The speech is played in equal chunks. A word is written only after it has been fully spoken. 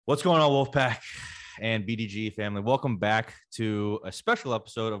What's going on, Wolfpack and BDG family? Welcome back to a special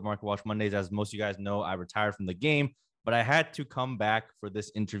episode of Market Watch Mondays. As most of you guys know, I retired from the game, but I had to come back for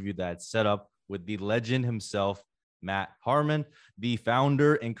this interview that I'd set up with the legend himself, Matt Harmon, the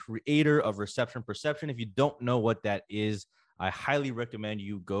founder and creator of Reception Perception. If you don't know what that is, I highly recommend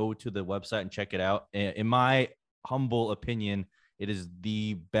you go to the website and check it out. In my humble opinion, it is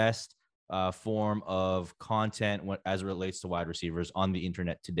the best form of content as it relates to wide receivers on the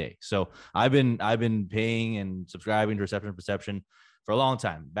internet today. So I've been paying and subscribing to Reception Perception for a long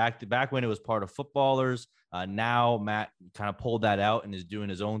time. Back when it was part of Footballers. Now Matt kind of pulled that out and is doing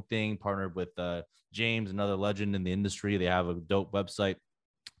his own thing, partnered with James, another legend in the industry. They have a dope website,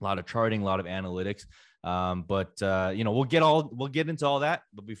 a lot of charting, a lot of analytics. But we'll get into all that.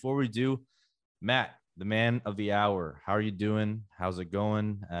 But before we do, Matt, the man of the hour, how are you doing? How's it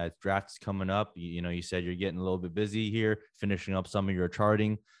going? Draft's coming up. You said you're getting a little bit busy here, finishing up some of your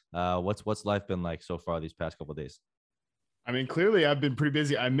charting. What's life been like so far these past couple of days? I mean, clearly I've been pretty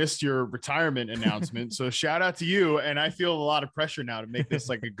busy. I missed your retirement announcement. So shout out to you. And I feel a lot of pressure now to make this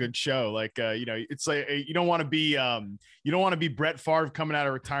like a good show. It's like, you don't want to be Brett Favre coming out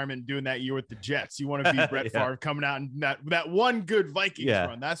of retirement and doing that year with the Jets. You want to be Brett Favre coming out and that one good Vikings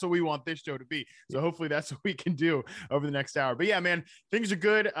run. That's what we want this show to be. So hopefully that's what we can do over the next hour. But yeah, man, things are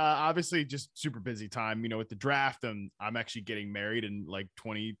good. Obviously just super busy time, with the draft. I'm actually getting married in like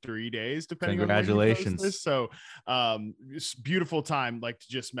 23 days, depending on when you post this. So, it's beautiful time, like to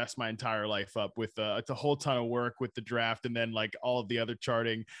just mess my entire life up with it's a whole ton of work with the draft and then like all of the other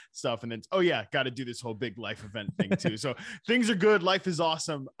charting stuff. And then, got to do this whole big life event thing too. So things are good. Life is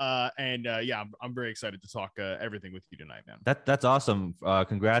awesome. I'm very excited to talk everything with you tonight, man. That's awesome.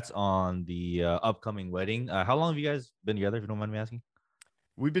 Congrats on the upcoming wedding. How long have you guys been together, if you don't mind me asking?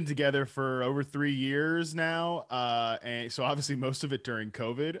 We've been together for over 3 years now. And so obviously most of it during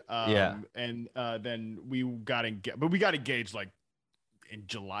COVID. And then we got engaged like in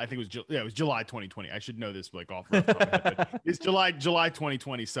July. I think it was July 2020. I should know this like off the top of my head, but it's July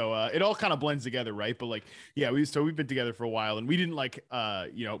 2020. So it all kind of blends together, right? But like, yeah, we've been together for a while, and we didn't like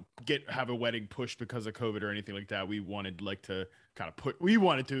have a wedding pushed because of COVID or anything like that. We wanted like to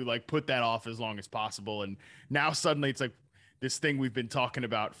put that off as long as possible. And now suddenly it's like this thing we've been talking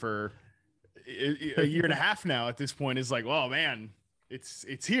about for a year and a half now at this point is like, oh man,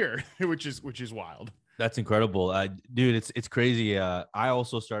 it's here, which is wild. That's incredible. Dude, it's crazy. I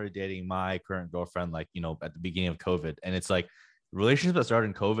also started dating my current girlfriend, like, at the beginning of COVID. And it's like relationships that started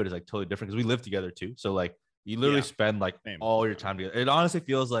in COVID is like totally different because we live together too. So like you literally spend like all your time together. It honestly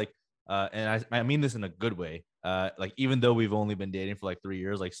feels like, and I mean this in a good way. Like even though we've only been dating for like 3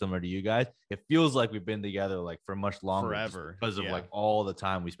 years, like similar to you guys, it feels like we've been together like for much longer, forever, because of like all the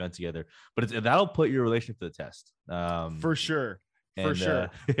time we spent together. But that'll put your relationship to the test. For sure. Yeah.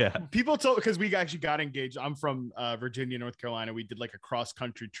 People told, because we actually got engaged. I'm from Virginia, North Carolina. We did like a cross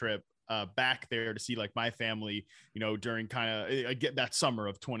country trip back there to see like my family, during kind of get that summer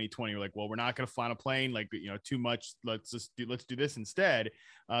of 2020. We're like, well, we're not going to fly on a plane, like, too much. Let's do this instead,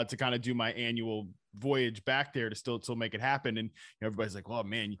 to kind of do my annual voyage back there to still make it happen. And everybody's like, well,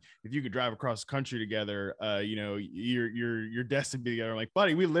 man, if you could drive across the country together, you're destined to be together. I'm like,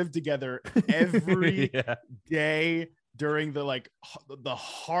 buddy, we live together every day during the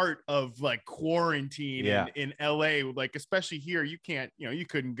heart of like quarantine in LA, like especially here, you can't, you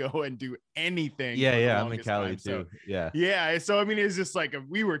couldn't go and do anything. I'm in Cali too. So I mean, it's just like if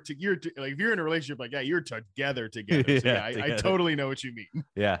you're in a relationship, like you're together. So I totally know what you mean.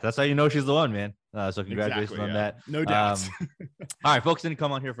 Yeah, that's how you know she's the one, man. So congratulations on that. No doubt. All right, folks didn't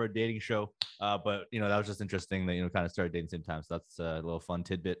come on here for a dating show, but that was just interesting that kind of started dating at the same time. So that's a little fun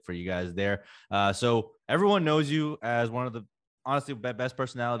tidbit for you guys there. So everyone knows you as one of the honestly best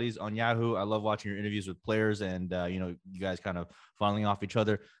personalities on Yahoo. I love watching your interviews with players, and you guys kind of funneling off each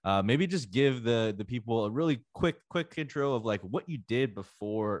other. Maybe just give the people a really quick intro of like what you did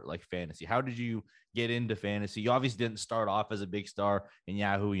before like fantasy. How did you get into fantasy? You obviously didn't start off as a big star in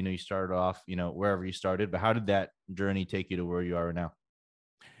Yahoo. You started off wherever you started, but how did that journey take you to where you are now?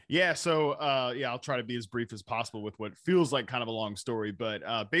 Yeah. So, I'll try to be as brief as possible with what feels like kind of a long story.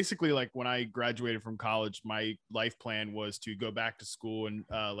 But basically, like when I graduated from college, my life plan was to go back to school and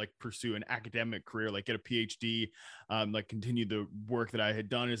like pursue an academic career, like get a PhD, like continue the work that I had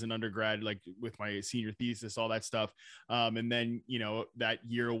done as an undergrad, like with my senior thesis, all that stuff. And then, that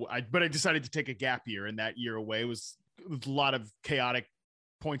year, I decided to take a gap year, and that year away was a lot of chaotic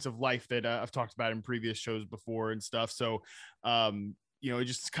points of life that I've talked about in previous shows before and stuff. So, it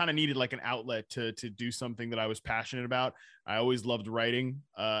just kind of needed like an outlet to do something that I was passionate about. I always loved writing,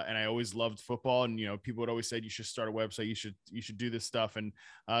 and I always loved football. And people would always say you should start a website, you should do this stuff. And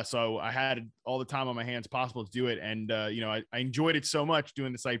so I had all the time on my hands possible to do it. And I enjoyed it so much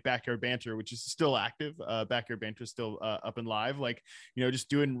doing the site Backyard Banter, which is still active. Backyard Banter is still up and live. Like just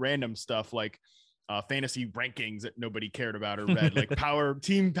doing random stuff like fantasy rankings that nobody cared about or read, like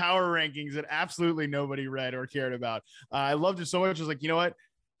team power rankings that absolutely nobody read or cared about. I loved it so much. I was like, you know what?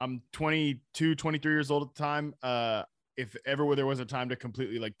 I'm 22, 23 years old at the time. If ever there was a time to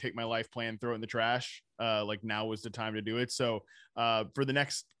completely like take my life plan, throw it in the trash, like now was the time to do it. So for the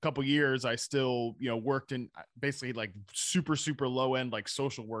next couple years, I still, worked in basically like super, super low end, like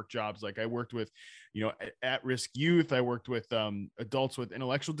social work jobs. Like I worked with, at-risk youth. I worked with adults with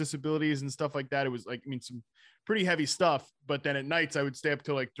intellectual disabilities and stuff like that. It was like, some pretty heavy stuff. But then at nights I would stay up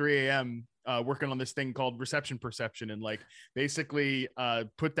till like 3 a.m. Working on this thing called Reception Perception, and like basically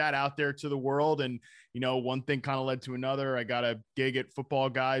put that out there to the world. And, one thing kind of led to another. I got a gig at Football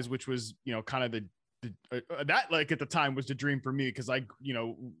Guys, which was, kind of that like at the time was the dream for me. Cause I,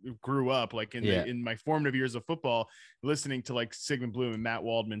 grew up like in my formative years of football, listening to like Sigmund Bloom and Matt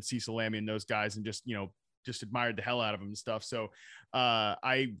Waldman, Cecil Lammey and those guys, and just admired the hell out of them and stuff. So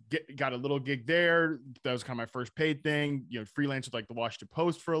I got a little gig there. That was kind of my first paid thing, freelance with like the Washington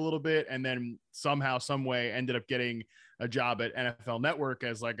Post for a little bit. And then somehow, some way ended up getting a job at NFL Network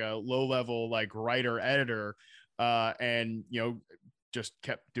as like a low level, like writer, editor. And, just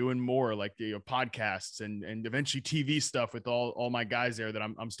kept doing more like podcasts and eventually TV stuff with all my guys there that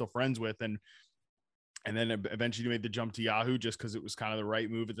I'm still friends with. And then eventually made the jump to Yahoo just because it was kind of the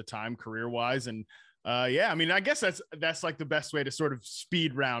right move at the time, career wise. And I guess that's like the best way to sort of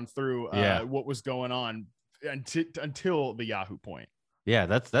speed round through what was going on until the Yahoo point. Yeah,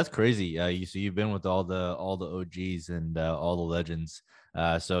 that's crazy. You've been with all the OGs and all the legends.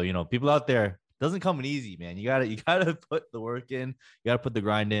 So people out there, doesn't come in easy, man. You gotta put the work in. You gotta put the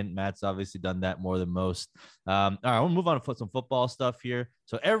grind in. Matt's obviously done that more than most. All right, we'll move on to some football stuff here.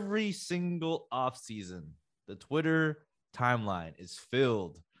 So every single offseason, the Twitter timeline is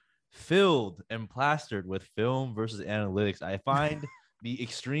filled and plastered with film versus analytics. I find the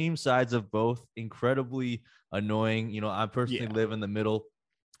extreme sides of both incredibly annoying. I personally live in the middle.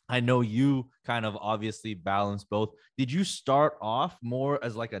 I know you kind of obviously balance both. Did you start off more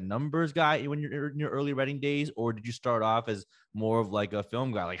as like a numbers guy when you're in your early writing days, or did you start off as more of like a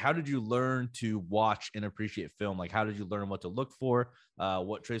film guy? Like, how did you learn to watch and appreciate film? Like, how did you learn what to look for,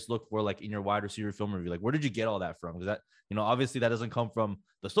 what traits to look for, like in your wide receiver film review? Like, where did you get all that from? Because that, obviously that doesn't come from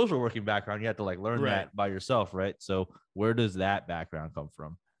the social working background. You have to like learn that by yourself, right? So where does that background come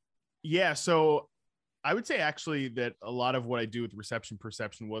from? Yeah. So I would say actually that a lot of what I do with Reception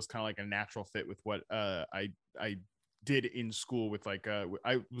Perception was kind of like a natural fit with what I did in school with like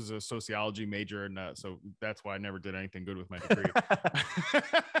I was a sociology major, and so that's why I never did anything good with my degree.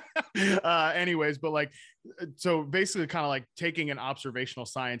 Anyways, but like so basically kind of like taking an observational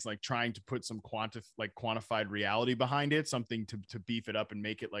science, like trying to put some quantified reality behind it, something to beef it up and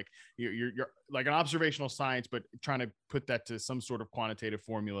make it like you're like an observational science, but trying to put that to some sort of quantitative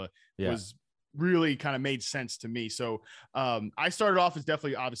formula was really kind of made sense to me. So I started off as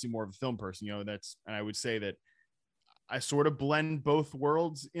definitely obviously more of a film person, and I would say that I sort of blend both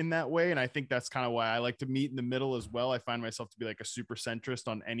worlds in that way. And I think that's kind of why I like to meet in the middle as well. I find myself to be like a super centrist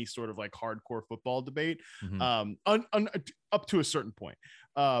on any sort of like hardcore football debate, up to a certain point.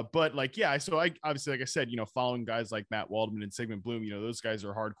 But like, so I obviously, like I said, following guys like Matt Waldman and Sigmund Bloom, those guys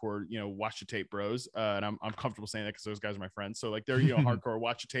are hardcore, watch the tape bros. And I'm comfortable saying that because those guys are my friends. So like they're, hardcore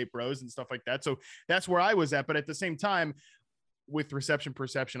watch the tape bros and stuff like that. So that's where I was at. But at the same time, with Reception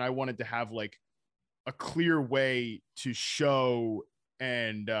Perception, I wanted to have like a clear way to show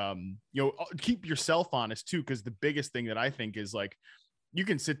and keep yourself honest too, because the biggest thing that I think is like you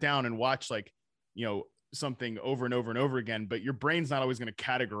can sit down and watch like something over and over and over again, but your brain's not always going to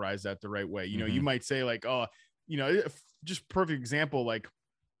categorize that the right way. You might say like, oh, just perfect example, like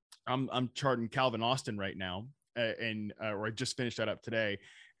I'm charting Calvin Austin right now, or I just finished that up today.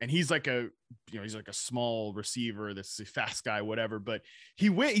 And he's like he's like a small receiver, this fast guy, whatever, but he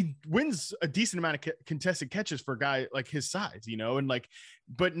wins a decent amount of contested catches for a guy like his size, and like,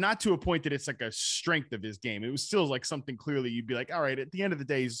 but not to a point that it's like a strength of his game. It was still like something clearly you'd be like, all right, at the end of the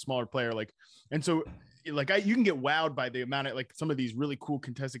day, he's a smaller player. Like, and so like you can get wowed by the amount of like some of these really cool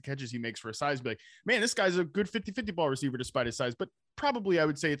contested catches he makes for a size. Be like, man, this guy's a good 50-50 ball receiver despite his size, but probably I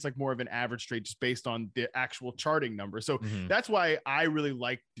would say it's like more of an average trade just based on the actual charting number. So that's why I really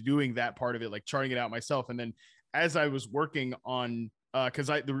like doing that part of it, like charting it out myself. And then as I was working on because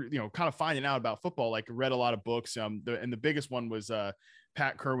kind of finding out about football, like read a lot of books. And the biggest one was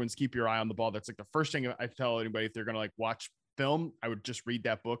Pat Kerwin's Keep Your Eye on the Ball. That's like the first thing I tell anybody if they're gonna like watch film. I would just read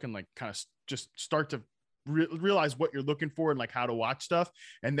that book and like kind of just start to realize what you're looking for and like how to watch stuff,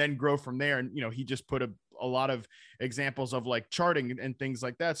 and then grow from there. And he just put a lot of examples of like charting and things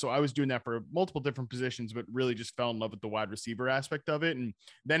like that. So I was doing that for multiple different positions, but really just fell in love with the wide receiver aspect of it. And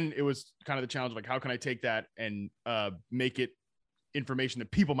then it was kind of the challenge of like, how can I take that and make it information that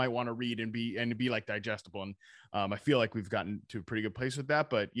people might want to read and be like digestible. And I feel like we've gotten to a pretty good place with that.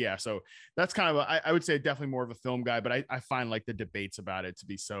 But yeah, so that's kind of I would say definitely more of a film guy, but I find like the debates about it to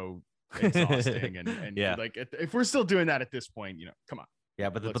be so exhausting. and yeah, like if we're still doing that at this point, come on. Yeah,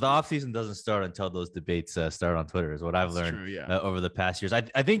 but the off season doesn't start until those debates start on Twitter, is what I've learned true, yeah. Over the past years. I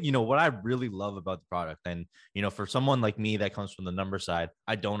think, what I really love about the product, and, for someone like me that comes from the number side,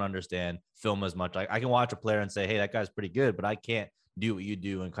 I don't understand film as much. I can watch a player and say, hey, that guy's pretty good, but I can't do what you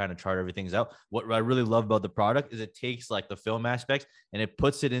do and kind of chart everything's out. What I really love about the product is it takes like the film aspects and it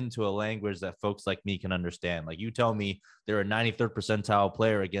puts it into a language that folks like me can understand. Like you tell me they're a 93rd percentile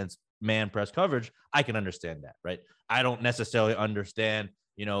player against man press coverage, I can understand that, right? I don't necessarily understand,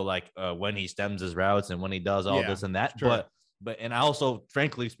 when he stems his routes and when he does all this and that, sure. But and I also,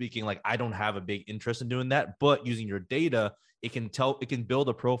 frankly speaking, like I don't have a big interest in doing that, but using your data, it can build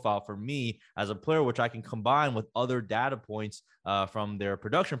a profile for me as a player, which I can combine with other data points from their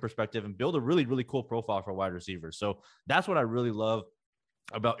production perspective and build a really, really cool profile for wide receivers. So that's what I really love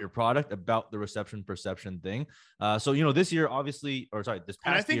about your product, about the reception perception thing. So, this year, obviously, this past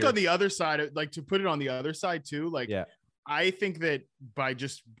and I think year, on the other side, like to put it on the other side too, like, yeah. I think that by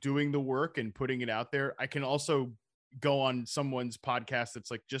just doing the work and putting it out there, I can also go on someone's podcast that's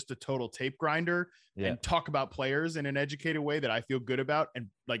like just a total tape grinder and talk about players in an educated way that I feel good about, and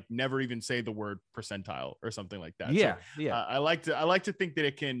like never even say the word percentile or something like that. Yeah. So, I like to think that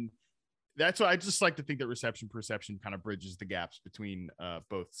it can. That's what I just like to think, that reception perception kind of bridges the gaps between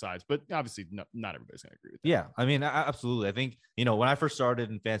both sides, but obviously not everybody's going to agree with that. Yeah. I mean, absolutely. I think, when I first started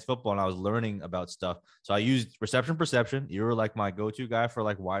in fantasy football and I was learning about stuff, so I used reception perception. You were like my go-to guy for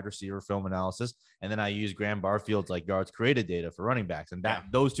like wide receiver film analysis. And then I used Graham Barfield's like yards created data for running backs. And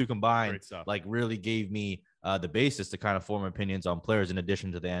those two combined like really gave me the basis to kind of form opinions on players in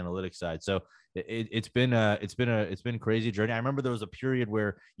addition to the analytics side. So it's been crazy journey. I remember there was a period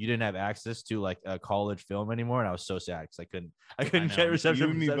where you didn't have access to like a college film anymore, and I was so sad because I couldn't get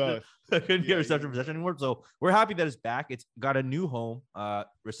reception perception. I couldn't get reception perception anymore. So we're happy that it's back. It's got a new home,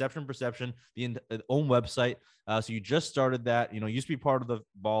 reception perception, the own website. So you just started that. Used to be part of the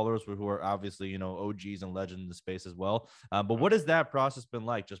Ballers, who are obviously OGs and legends in the space as well. But what has that process been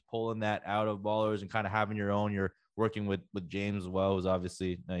like? Just pulling that out of Ballers and kind of having your own. You're working with James as well, who's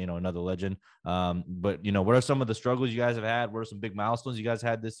obviously another legend. But what are some of the struggles you guys have had? What are some big milestones you guys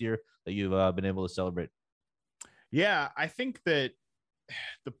had this year that you've been able to celebrate? Yeah, I think that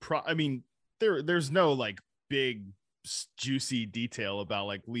there's no like big juicy detail about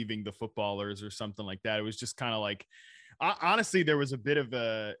like leaving the Footballers or something like that. It was just kind of like, honestly, there was a bit of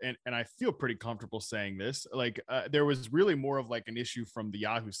and I feel pretty comfortable saying this, like there was really more of like an issue from the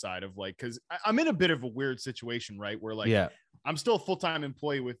Yahoo side of like, because I'm in a bit of a weird situation, right, where like I'm still a full-time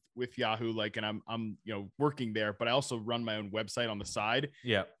employee with Yahoo, like, and I'm working there, but I also run my own website on the side.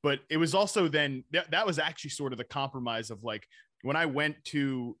 Yeah. But it was also then that was actually sort of the compromise of like, when I went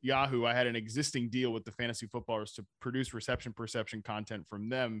to Yahoo, I had an existing deal with the Fantasy Footballers to produce reception perception content from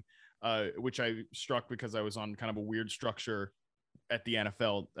them, which I struck because I was on kind of a weird structure at the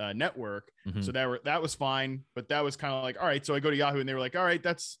NFL network. Mm-hmm. So that was fine, but that was kind of like, all right. So I go to Yahoo and they were like, all right,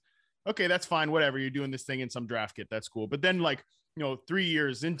 that's okay. That's fine. Whatever. You're doing this thing in some draft kit. That's cool. But then like, 3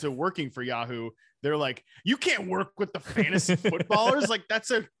 years into working for Yahoo, they're like, you can't work with the Fantasy Footballers. Like that's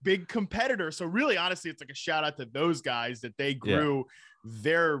a big competitor. So really, honestly, it's like a shout out to those guys that they grew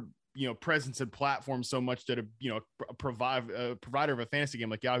their, presence and platform so much that a provider of a fantasy game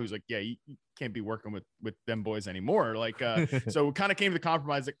like Yahoo's like, you can't be working with them boys anymore. Like, so it kind of came to the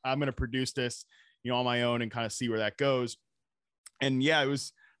compromise. Like, I'm going to produce this, on my own and kind of see where that goes. And it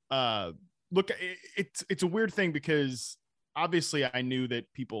was, look, it's a weird thing because obviously I knew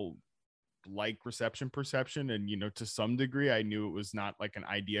that people like reception perception, and to some degree I knew it was not like an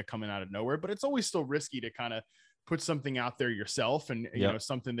idea coming out of nowhere, but it's always still risky to kind of put something out there yourself, and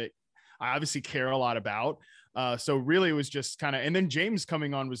something that I obviously care a lot about. So really it was just kind of, and then James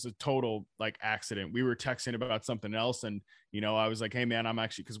coming on was a total like accident. We were texting about something else, and I was like, hey man, I'm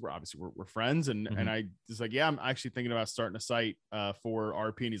actually, because we're friends, and and I was like, I'm actually thinking about starting a site for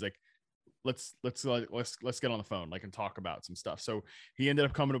RP, and he's like, let's get on the phone, like, and talk about some stuff. So he ended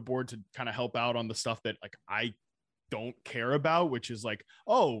up coming aboard to kind of help out on the stuff that like I don't care about, which is like,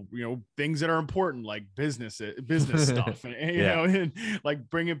 oh, things that are important, like business stuff, and you know, and like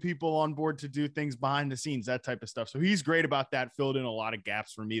bringing people on board to do things behind the scenes, that type of stuff. So he's great about that. Filled in a lot of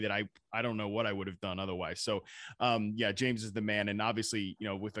gaps for me that I don't know what I would have done otherwise. So yeah, James is the man. And obviously,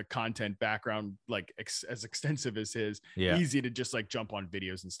 with a content background like as extensive as his, easy to just like jump on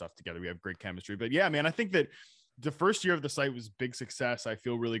videos and stuff together. We have great chemistry. But yeah, man, I think that the first year of the site was big success. I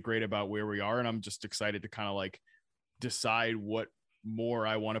feel really great about where we are, and I'm just excited to kind of like decide what more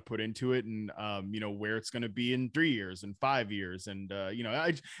I want to put into it, and where it's going to be in 3 years and 5 years. And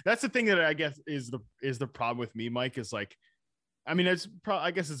that's the thing that I guess is the problem with me, Mike, is like, I mean,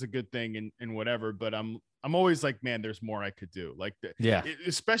 I guess it's a good thing and whatever, but I'm always like, man, there's more I could do. Like,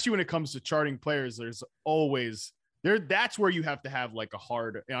 especially when it comes to charting players, there's always that's where you have to have like a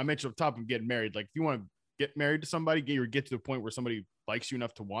hard, I mentioned up top of getting married. Like if you want to get married to somebody, get to the point where somebody likes you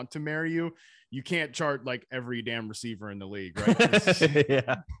enough to want to marry you, you can't chart like every damn receiver in the league,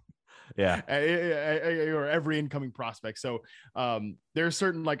 right? Or every incoming prospect. So there's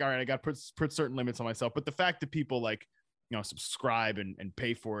certain, like, all right, I got to put certain limits on myself. But the fact that people like, subscribe and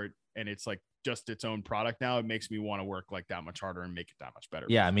pay for it, and it's like just its own product now, it makes me want to work like that much harder and make it that much better.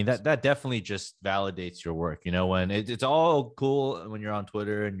 Yeah, I mean, that definitely just validates your work. When it's all cool when you're on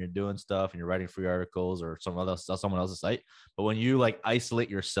Twitter and you're doing stuff and you're writing free articles or someone else's site, but when you like isolate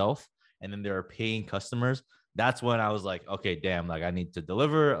yourself and then there are paying customers, that's when I was like, okay, damn, like I need to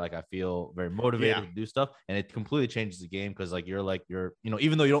deliver. Like I feel very motivated to do stuff, and it completely changes the game because like you're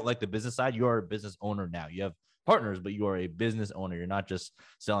even though you don't like the business side, you are a business owner now. You have partners, but you are a business owner. You're not just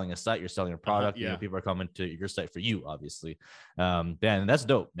selling a site, you're selling a product. People are coming to your site for you, obviously. Man, that's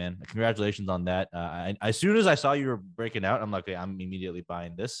dope, man. Congratulations on that. As soon as I saw you were breaking out, I'm like, okay, I'm immediately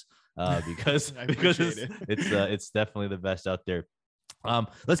buying this because it's definitely the best out there.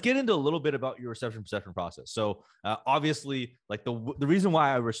 Let's get into a little bit about your reception perception process. So obviously, like the reason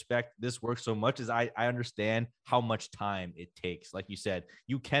why I respect this work so much is I understand how much time it takes. Like you said,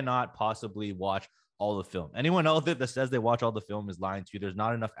 you cannot possibly watch all the film. Anyone else that says they watch all the film is lying to you. There's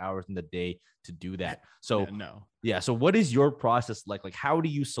not enough hours in the day to do that. So So what is your process like? Like, how do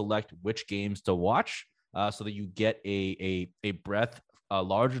you select which games to watch so that you get a breadth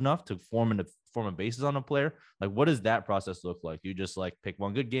large enough to form a basis on a player? Like, what does that process look like? You just like pick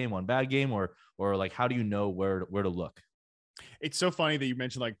one good game, one bad game, or like, how do you know where to look? It's so funny that you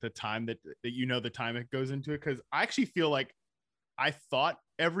mentioned like the time that the time it goes into it, because I actually feel like I thought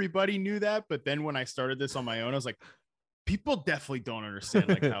everybody knew that, but then when I started this on my own, I was like, people definitely don't understand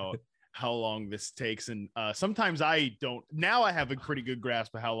like how long this takes. And sometimes I don't. Now I have a pretty good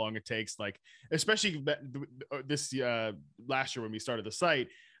grasp of how long it takes, like especially this last year when we started the site,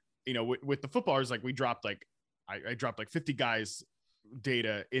 with the footballers, like we dropped like I dropped like 50 guys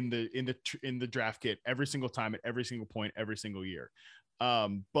data in the draft kit every single time at every single point every single year.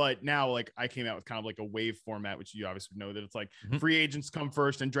 But now like I came out with kind of like a wave format, which you obviously know that it's like free agents come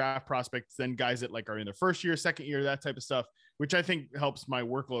first and draft prospects, then guys that like are in their first year, second year, that type of stuff, which I think helps my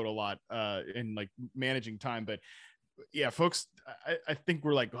workload a lot in like managing time. But yeah, folks, I think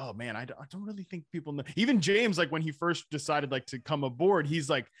we're like, oh man, I don't really think people know. Even James, like when he first decided like to come aboard,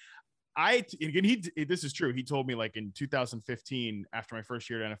 he's like, this is true. He told me like in 2015, after my first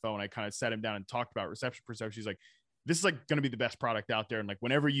year at NFL, and I kind of sat him down and talked about reception perception, he's like, this is like going to be the best product out there. And like,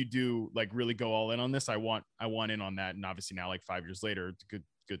 whenever you do like really go all in on this, I want in on that. And obviously now, like 5 years later, it's a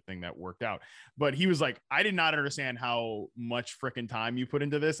good thing that worked out. But he was like, I did not understand how much freaking time you put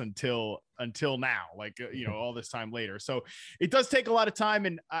into this until now, like, all this time later. So it does take a lot of time.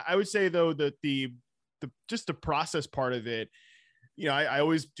 And I would say though, that the just the process part of it, I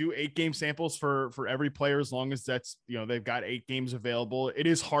always do 8 game samples for every player, as long as that's, they've got 8 games available. It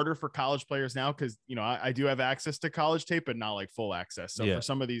is harder for college players now because, I do have access to college tape, but not like full access. So for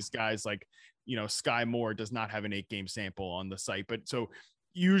some of these guys, like, Sky Moore does not have an 8 game sample on the site. But so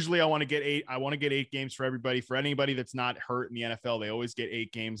usually I want to get 8 games for everybody. For anybody that's not hurt in the NFL, they always get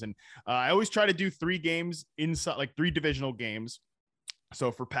 8 games. And I always try to do 3 games inside, like 3 divisional games.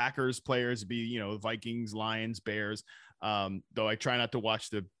 So for Packers players, it'd be, Vikings, Lions, Bears. Though I try not to watch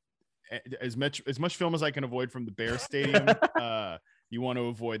as much film as I can avoid from the Bears stadium. You want to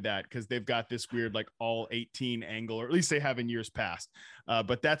avoid that because they've got this weird like all 18 angle, or at least they have in years past.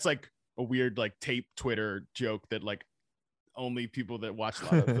 But that's like a weird like tape Twitter joke that like only people that watch a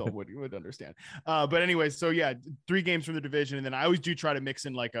lot of film would understand. But anyways, so yeah, 3 games from the division. And then I always do try to mix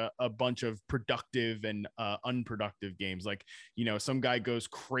in like a bunch of productive and unproductive games. Like, some guy goes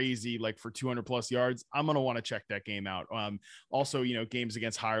crazy, like for 200 plus yards. I'm going to want to check that game out. Also, games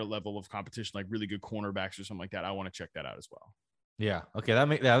against higher level of competition, like really good cornerbacks or something like that. I want to check that out as well. Yeah. Okay.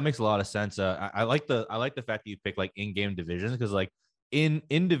 That makes a lot of sense. I like the fact that you pick like in-game divisions because like in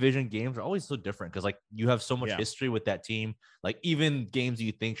division games are always so different because like you have so much Yeah. history with that team. Like even games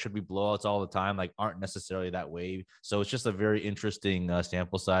you think should be blowouts all the time like aren't necessarily that way. So it's just a very interesting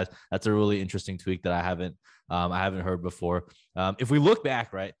sample size. That's a really interesting tweak that I haven't heard before. If we look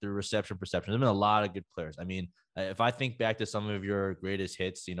back right through reception perception, there's been a lot of good players. I mean, if I think back to some of your greatest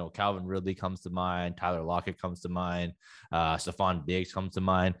hits, you know, Calvin Ridley comes to mind, Tyler Lockett comes to mind, Stephon Diggs comes to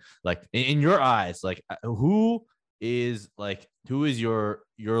mind. Like in your eyes, like who is your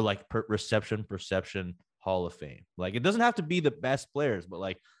like reception perception Hall of Fame? Like it doesn't have to be the best players, but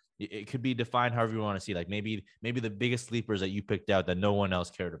like it could be defined however you want to see. Like maybe the biggest sleepers that you picked out that no one else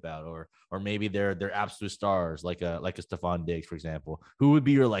cared about, or maybe they're absolute stars, like a Stephon Diggs, for example. Who would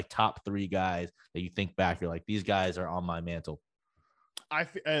be your like top three guys that you think back? You're like, these guys are on my mantle.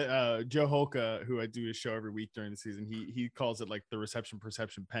 Joe Holka, who I do his show every week during the season, he calls it like the reception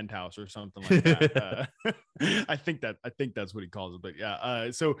perception penthouse or something like that. I think that's what he calls it. But yeah,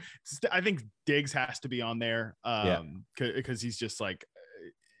 so I think Diggs has to be on there, Yeah. because he's just like,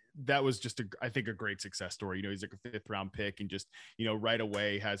 that was just I think a great success story. You know, he's like a 5th round pick and just, you know, right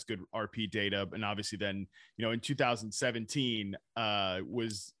away has good RP data. And obviously then, you know, in 2017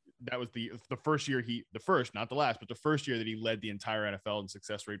 was the first year not the last, but the first year that he led the entire NFL in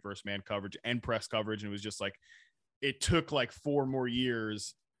success rate versus man coverage and press coverage. And it was just like, it took like 4 more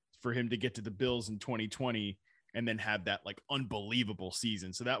years for him to get to the Bills in 2020 and then have that like unbelievable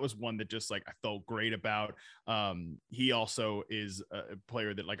season. So that was one that just like I felt great about. He also is a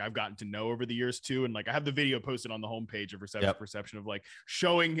player that like I've gotten to know over the years too. And like I have the video posted on the homepage of Reception Perception of like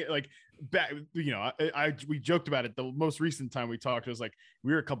showing like back, you know, we joked about it. The most recent time we talked, it was like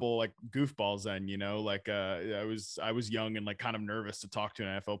we were a couple like goofballs then, you know, like I was young and like kind of nervous to talk to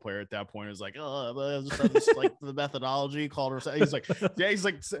an NFL player at that point. It was like, oh, just like the methodology called her. He's like, yeah, he's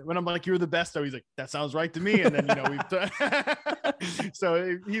like, when I'm like, you're the best though. He's like, that sounds right to me. And then, you know,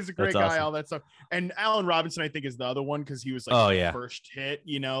 so he's a great guy, awesome. All that stuff. And Allen Robinson, I think, is the other one because he was like first hit,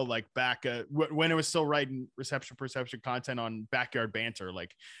 you know, like back when it was still writing reception perception content on Backyard Banter.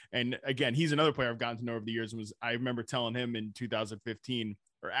 Like, and again, he's another player I've gotten to know over the years. And I remember telling him in 2015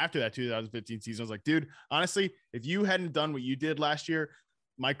 or after that 2015 season, I was like, dude, honestly, if you hadn't done what you did last year,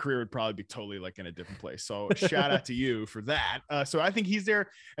 my career would probably be totally like in a different place. So shout out to you for that. So I think he's there.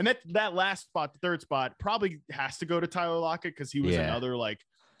 And that last spot, the third spot, probably has to go to Tyler Lockett because he was another like,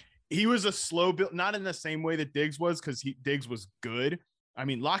 he was a slow build, not in the same way that Diggs was, because Diggs was good. I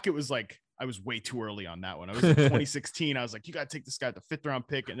mean, Lockett was like, I was way too early on that one. I was in 2016. I was like, you got to take this guy at the 5th round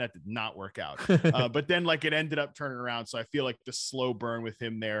pick. And that did not work out. But then like it ended up turning around. So I feel like the slow burn with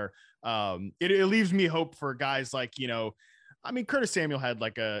him there, it leaves me hope for guys like, you know, I mean, Curtis Samuel had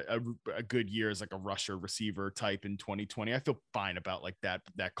like a good year as like a rusher receiver type in 2020. I feel fine about like that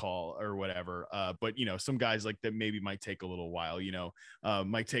call or whatever. But you know, some guys like that maybe might take a little while, you know,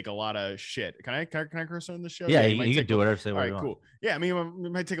 might take a lot of shit. Can I curse on the show? Yeah, you can do whatever. Say all right, cool. Yeah. I mean,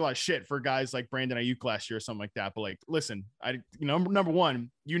 it might take a lot of shit for guys like Brandon Ayuk last year or something like that. But like, listen, number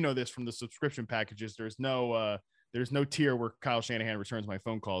one, you know, this from the subscription packages, there's no tier where Kyle Shanahan returns my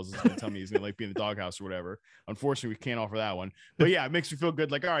phone calls. He's going to tell me he's going to like be in the doghouse or whatever. Unfortunately, we can't offer that one. But yeah, it makes me feel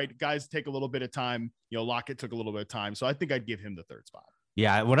good. Like, all right, guys, take a little bit of time. You know, Lockett took a little bit of time. So I think I'd give him the 3rd spot.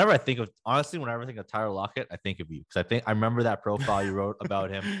 Yeah, whenever I think of Tyler Lockett, I think of you because I remember that profile you wrote about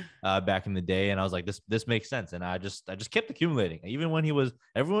him back in the day, and I was like, this makes sense, and I just kept accumulating. Even when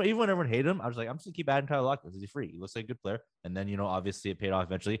everyone hated him, I was like, I'm just gonna keep adding Tyler Lockett because he's free. He looks like a good player, and then obviously it paid off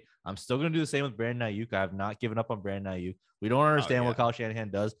eventually. I'm still gonna do the same with Brandon Ayuk. I have not given up on Brandon Ayuk. We don't understand what Kyle Shanahan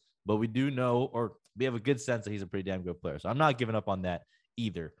does, but we do know, or we have a good sense that he's a pretty damn good player. So I'm not giving up on that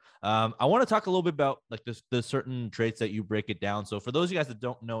either. I want to talk a little bit about like the certain traits that you break it down. So for those of you guys that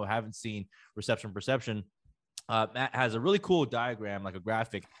don't know, haven't seen reception perception, Matt has a really cool diagram, like a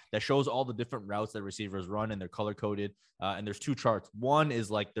graphic that shows all the different routes that receivers run, and they're color coded. And there's 2 charts. One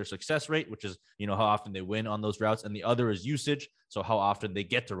is like their success rate, which is, how often they win on those routes. And the other is usage. So how often they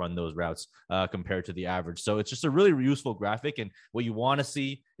get to run those routes compared to the average. So it's just a really useful graphic. And what you want to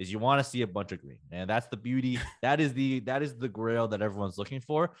see is a bunch of green. And that's the beauty. That is the grail that everyone's looking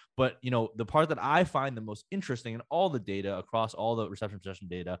for. But, the part that I find the most interesting in all the data across all the reception possession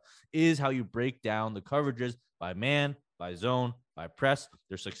data is how you break down the coverages by man, by zone, by press,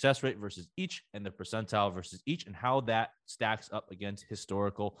 their success rate versus each, and the percentile versus each, and how that stacks up against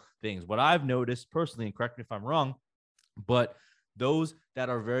historical things. What I've noticed personally, and correct me if I'm wrong, but those that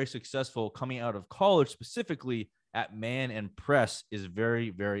are very successful coming out of college, specifically at man and press, is very,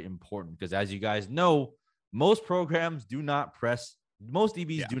 very important because, as you guys know, most programs do not press. Most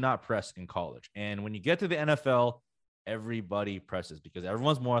DBs do not press in college. And when you get to the NFL, everybody presses because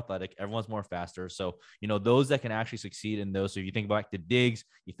everyone's more athletic, everyone's more faster. So, those that can actually succeed in those. So if you think back to Diggs,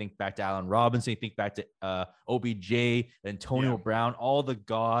 you think back to Allen Robinson, you think back to OBJ, Antonio Brown, all the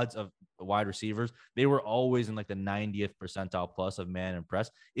gods of wide receivers, they were always in like the 90th percentile plus of man and press.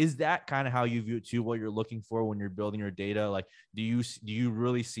 Is that kind of how you view it too, what you're looking for when you're building your data? Like, do you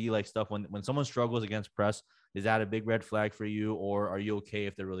really see like stuff when someone struggles against press? Is that a big red flag for you, or are you okay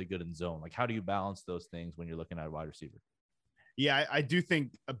if they're really good in zone? Like, how do you balance those things when you're looking at a wide receiver? Yeah, I do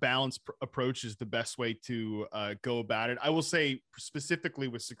think a balanced approach is the best way to go about it. I will say specifically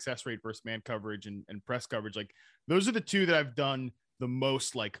with success rate versus man coverage and press coverage, like those are the two that I've done the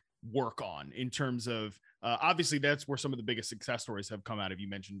most like work on in terms of obviously that's where some of the biggest success stories have come out of. You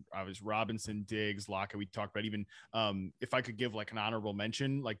mentioned obviously Robinson, Diggs, Lockett. We talked about even if I could give like an honorable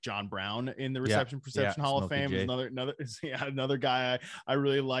mention, like John Brown in the reception perception Hall of Fame is another guy I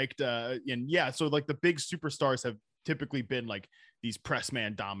really liked. And so like the big superstars have typically been like these press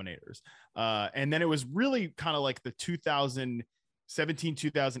man dominators. And then it was really kind of like the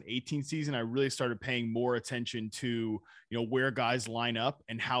 2017-2018 season, I really started paying more attention to, where guys line up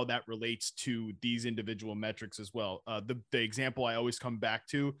and how that relates to these individual metrics as well. The example I always come back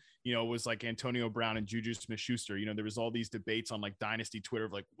to, was like Antonio Brown and Juju Smith-Schuster. There was all these debates on like Dynasty Twitter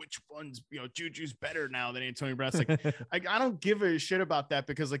of like, which one's, Juju's better now than Antonio Brown. It's like, I don't give a shit about that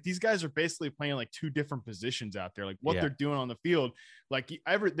because like these guys are basically playing like two different positions out there, like what they're doing on the field. Like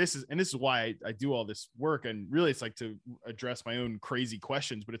this is why I do all this work. And really it's like to address my own crazy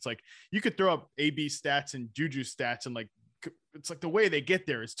questions, but it's like, you could throw up AB stats and Juju stats and like, it's like the way they get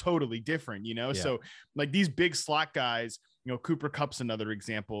there is totally different, So like these big slot guys, Cooper Kupp's another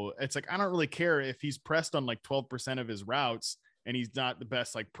example. It's like, I don't really care if he's pressed on like 12% of his routes and he's not the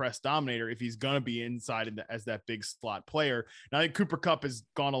best like press dominator if he's going to be inside as that big slot player. Now I think Cooper Kupp has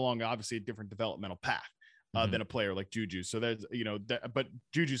gone along obviously a different developmental path than a player like Juju. So there's, but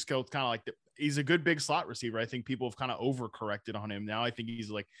Juju's skill kind of like he's a good big slot receiver. I think people have kind of overcorrected on him. Now I think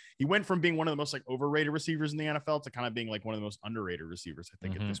he went from being one of the most like overrated receivers in the NFL to kind of being like one of the most underrated receivers, I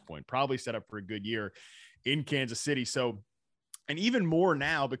think at this point, probably set up for a good year in Kansas City. So, and even more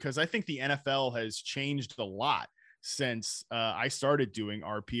now, because I think the NFL has changed a lot since I started doing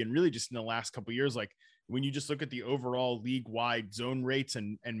RP and really just in the last couple of years, like, when you just look at the overall league-wide zone rates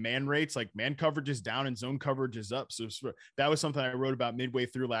and man rates, like man coverage is down and zone coverage is up. So that was something I wrote about midway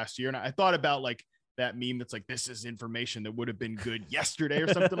through last year. And I thought about like that meme that's like, this is information that would have been good yesterday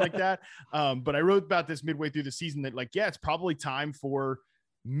or something like that. But I wrote about this midway through the season that like, it's probably time for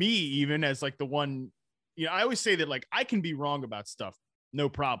me, even as like the one, I always say that like I can be wrong about stuff. No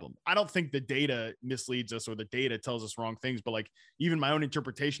problem. I don't think the data misleads us or the data tells us wrong things, but like even my own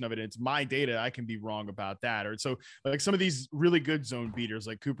interpretation of it, it's my data. I can be wrong about that. Or so like some of these really good zone beaters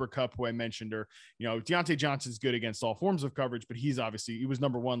like Cooper Kupp, who I mentioned, or, Deontay Johnson's good against all forms of coverage, but he was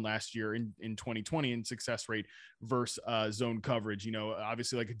number one last year in 2020 in success rate versus zone coverage,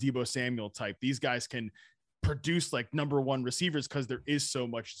 obviously like a Deebo Samuel type. These guys can produce like number one receivers because there is so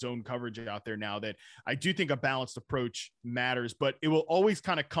much zone coverage out there now that I do think a balanced approach matters, but it will always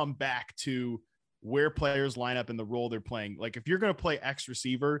kind of come back to where players line up in the role they're playing. Like if you're going to play X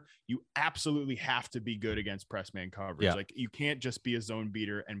receiver, you absolutely have to be good against press man coverage. Yeah. Like you can't just be a zone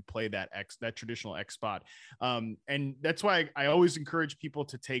beater and play that traditional X spot. And that's why I always encourage people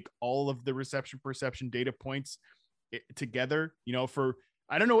to take all of the reception perception data points together,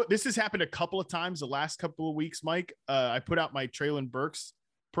 I don't know. This has happened a couple of times the last couple of weeks, Mike. I put out my Treylon Burks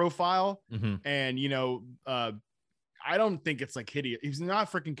profile and, I don't think it's like hideous. He's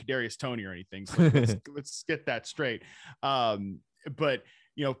not freaking Kadarius Toney or anything. So let's get that straight. But,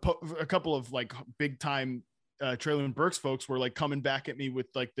 a couple of like big time Treylon Burks folks were like coming back at me with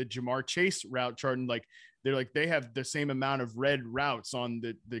like the Jamar Chase route chart. And like, they're like, they have the same amount of red routes on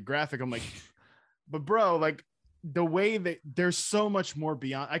the graphic. I'm like, but bro, like, the way that there's so much more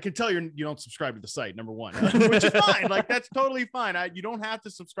beyond. I can tell you don't subscribe to the site, number one, which is fine. Like that's totally fine. You don't have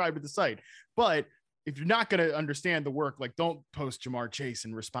to subscribe to the site, but if you're not going to understand the work, like don't post Jamar Chase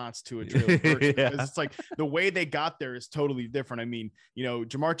in response to a Treylon Burks because it's like the way they got there is totally different. I mean,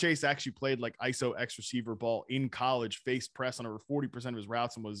 Jamar Chase actually played like ISO X receiver ball in college, faced press on over 40% of his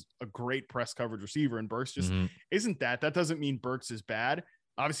routes and was a great press coverage receiver. And Burks just isn't that. That doesn't mean Burks is bad.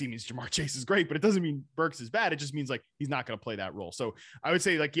 Obviously it means Jamar Chase is great, but it doesn't mean Burks is bad. It just means like he's not going to play that role. So I would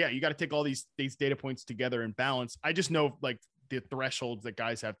say like, you got to take all these data points together and balance. I just know like the thresholds that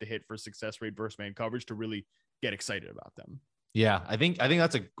guys have to hit for success rate versus man coverage to really get excited about them. Yeah, I think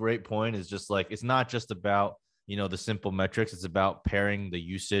that's a great point. Is just like it's not just about the simple metrics. It's about pairing the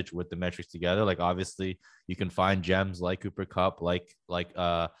usage with the metrics together. Like obviously you can find gems like Cooper Kupp, like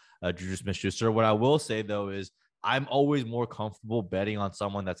Juju Smith-Schuster. What I will say though is I'm always more comfortable betting on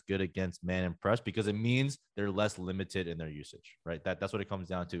someone that's good against man and press because it means they're less limited in their usage, right? That's what it comes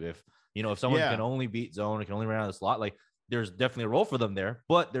down to. If someone can only beat zone, can only run out of the slot, like there's definitely a role for them there,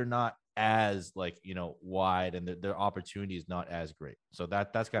 but they're not as wide, and their opportunity is not as great. So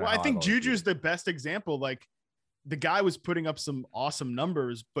that's kind of I think Juju's the best example. Like the guy was putting up some awesome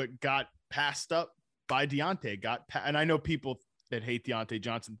numbers, but got passed up by Deontay. And I know people that hate Deontay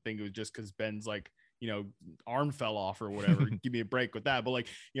Johnson think it was just because Ben's like, arm fell off or whatever. Give me a break with that. But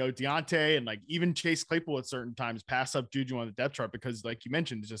Deontay and even Chase Claypool at certain times pass up Juju on the depth chart because, like you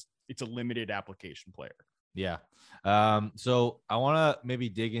mentioned, it's a limited application player. Yeah. So I want to maybe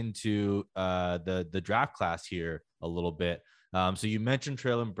dig into the draft class here a little bit. So you mentioned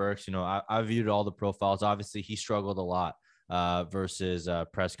Treylon Burks. I viewed all the profiles. Obviously, he struggled a lot versus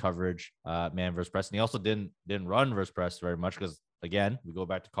press coverage, man versus press. And he also didn't run versus press very much because, again, we go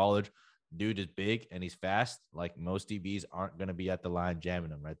back to college. Dude is big and he's fast. Like most DBs aren't going to be at the line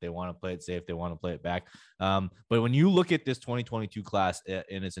jamming him, right? They want to play it safe. They want to play it back. But when you look at this 2022 class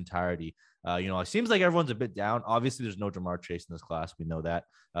in its entirety, it seems like everyone's a bit down. Obviously, there's no Ja'Marr Chase in this class. We know that.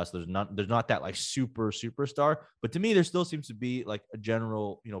 So there's not that like superstar. But to me, there still seems to be like a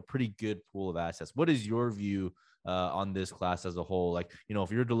general, pretty good pool of assets. What is your view on this class as a whole? Like,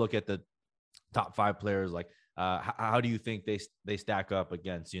 if you were to look at the top 5 players, like how do you think they stack up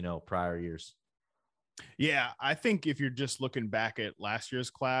against, prior years? Yeah, I think if you're just looking back at last year's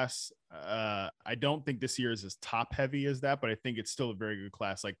class, I don't think this year is as top heavy as that, but I think it's still a very good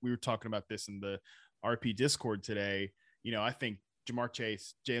class. Like we were talking about this in the RP Discord today. I think Ja'Marr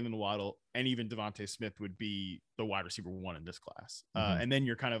Chase, Jalen Waddle, and even Devontae Smith would be the wide receiver 1 in this class. And then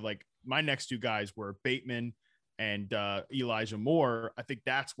you're kind of like my next 2 guys were Bateman and Elijah Moore. I think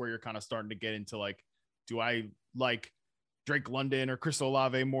that's where you're kind of starting to get into like, do I like Drake London or Chris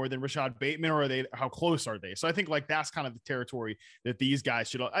Olave more than Rashad Bateman, or how close are they? So I think like that's kind of the territory that these guys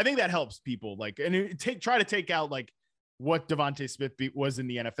should. I think that helps people try to take out like what Devontae Smith was in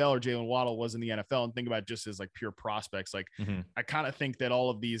the NFL or Jalen Waddle was in the NFL and think about just as like pure prospects. Like I kind of think that all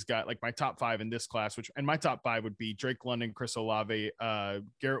of these guys, like my top 5 in this class, and my top 5 would be Drake London, Chris Olave,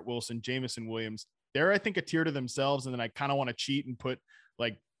 Garrett Wilson, Jameson Williams. They're I think a tier to themselves, and then I kind of want to cheat and put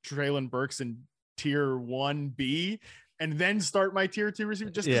like Treylon Burks in tier 1B. And then start my tier 2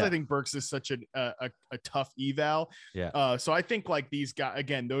 receiver just because I think Burks is such a tough eval. Yeah. So I think like these guys,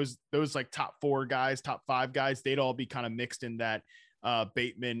 again, those like top 4 guys, top 5 guys, they'd all be kind of mixed in that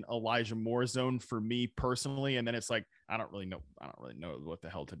Bateman, Elijah Moore zone for me personally. And then it's like, I don't really know what the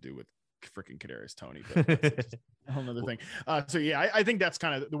hell to do with freaking Kadarius Toney, but that's a whole nother thing. So yeah, I think that's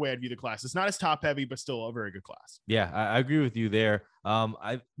kind of the way I'd view the class. It's not as top heavy, but still a very good class. Yeah, I agree with you there.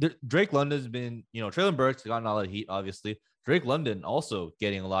 Drake London's been, Treylon Burks gotten a lot of heat, obviously. Drake London also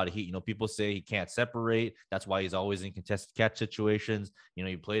getting a lot of heat. People say he can't separate. That's why he's always in contested catch situations.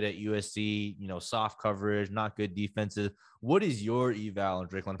 He played at USC, soft coverage, not good defenses. What is your eval on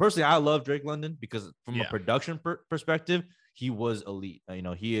Drake London? Personally, I love Drake London because from a production perspective, he was elite.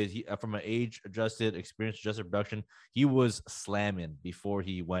 He from an age-adjusted, experience-adjusted production, he was slamming before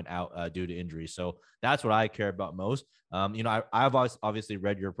he went out due to injury. So that's what I care about most. I've obviously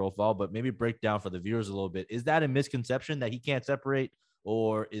read your profile, but maybe break down for the viewers a little bit. Is that a misconception that he can't separate,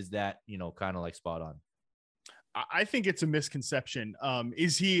 or is that, kind of like spot on? I think it's a misconception.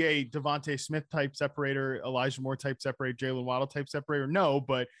 Is he a Devontae Smith type separator, Elijah Moore type separator, Jalen Waddle type separator? No,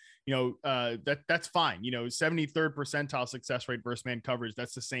 but that's fine. 73rd percentile success rate versus man coverage.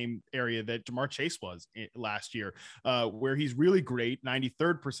 That's the same area that Ja'Marr Chase was last year, where he's really great.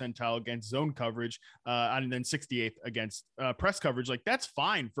 93rd percentile against zone coverage, and then 68th against press coverage. Like that's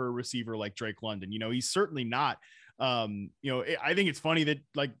fine for a receiver like Drake London. He's certainly not. I think it's funny that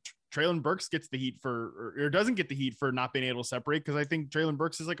like Treylon Burks gets the heat or doesn't get the heat for not being able to separate, because I think Treylon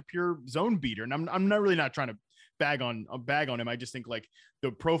Burks is like a pure zone beater, and I'm not really not trying to bag on him. I just think like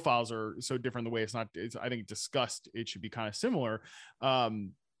the profiles are so different. The way I think discussed, it should be kind of similar.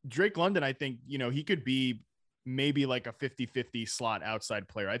 Drake London, I think, he could be maybe like a 50-50 slot outside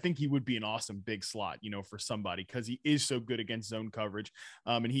player. I think he would be an awesome big slot, for somebody, because he is so good against zone coverage.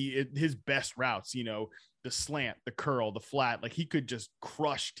 And his best routes, the slant, the curl, the flat, like he could just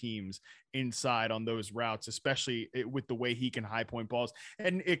crush teams inside on those routes, especially with the way he can high point balls.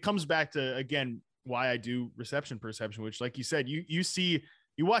 And it comes back to, again, why I do reception perception, which, like you said, you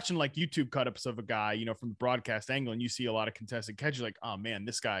watching like YouTube cut-ups of a guy, from the broadcast angle, and you see a lot of contested catches, like, oh man,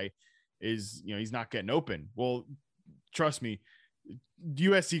 this guy is, he's not getting open. Well, trust me,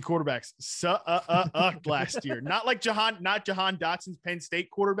 USC quarterbacks sucked last year. Not Jahan Dotson's Penn State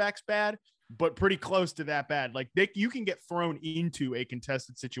quarterbacks bad, but pretty close to that bad. Like you can get thrown into a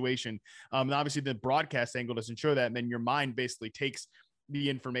contested situation. And obviously the broadcast angle doesn't show that. And then your mind basically takes the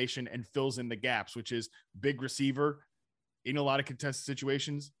information and fills in the gaps, which is big receiver in a lot of contested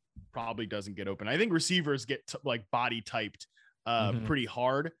situations probably doesn't get open. I think receivers get like body typed pretty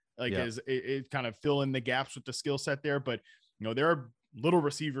hard, like as it kind of fill in the gaps with the skill set there. But there are little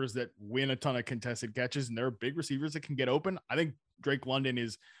receivers that win a ton of contested catches, and there are big receivers that can get open. I think Drake London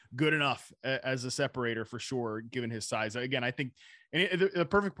is good enough as a separator for sure, given his size. Again, I think the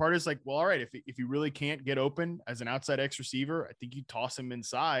perfect part is like, well, all right, if you really can't get open as an outside X receiver, I think you toss him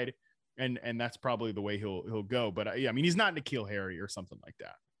inside, and that's probably the way he'll go. But yeah, I mean, he's not N'Keal Harry or something like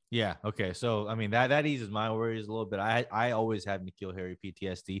that. Yeah. Okay. So, I mean, that eases my worries a little bit. I always had N'Keal Harry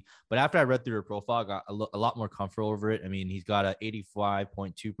PTSD, but after I read through your profile, I got a lot more comfortable over it. I mean, he's got a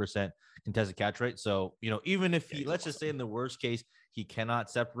 85.2% contested catch rate. So, even if let's just say in the worst case, he cannot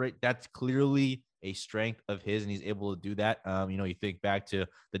separate, that's clearly a strength of his, and he's able to do that. You think back to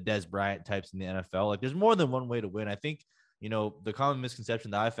the Dez Bryant types in the NFL, like there's more than one way to win. I think, the common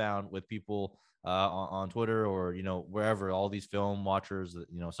misconception that I found with people on Twitter or, wherever, all these film watchers,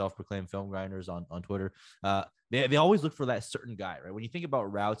 self-proclaimed film grinders on Twitter, they always look for that certain guy, right? When you think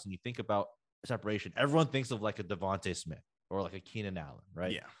about routes and you think about separation, everyone thinks of like a Devontae Smith or like a Keenan Allen,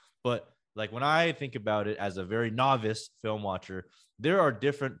 right? Yeah. But like when I think about it as a very novice film watcher, there are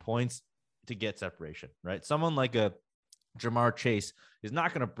different points to get separation, right? Someone like a Ja'Marr Chase is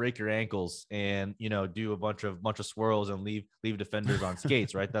not going to break your ankles and do a bunch of swirls and leave defenders on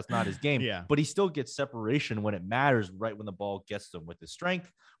skates, right? That's not his game. Yeah. But he still gets separation when it matters, right when the ball gets to him, with his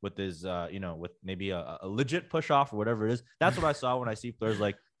strength, with his with maybe a legit push off or whatever it is. That's what I saw when I see players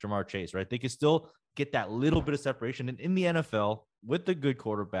like Ja'Marr Chase, right? They can still get that little bit of separation. And in the NFL with a good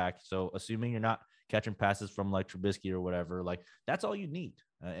quarterback, so assuming you're not catching passes from like Trubisky or whatever, like that's all you need.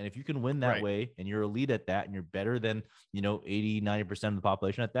 And if you can win that way and you're elite at that and you're better than, 80-90% of the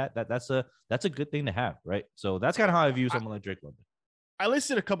population at that's a good thing to have. Right. So that's kind of how I view someone like Drake London. I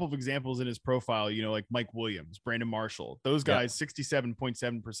listed a couple of examples in his profile, like Mike Williams, Brandon Marshall, those guys,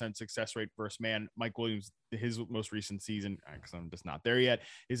 67.7% success rate versus man. Mike Williams, his most recent season, because I'm just not there yet,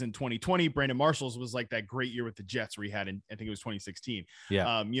 is in 2020. Brandon Marshall's was like that great year with the Jets where he had I think it was 2016.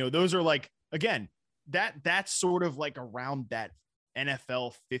 Yeah. Those are like, again, that's sort of like around that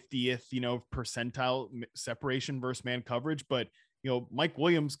NFL 50th, percentile separation versus man coverage. But, Mike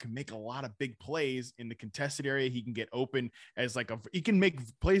Williams can make a lot of big plays in the contested area. He can get open as he can make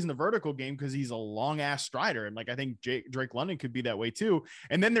plays in the vertical game because he's a long ass strider. And I think Drake London could be that way too.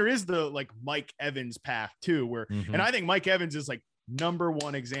 And then there is the Mike Evans path too, where, and I think Mike Evans is number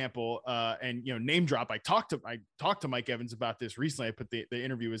one example. And name drop. I talked to Mike Evans about this recently. I put the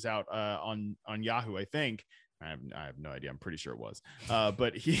interview was out on Yahoo, I think. I have no idea. I'm pretty sure it was.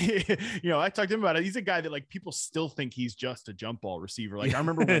 But he, I talked to him about it. He's a guy that people still think he's just a jump ball receiver. I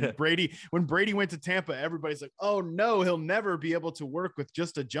remember when Brady went to Tampa, everybody's like, oh no, he'll never be able to work with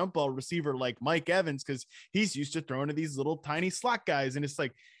just a jump ball receiver like Mike Evans, because he's used to throwing to these little tiny slot guys. And it's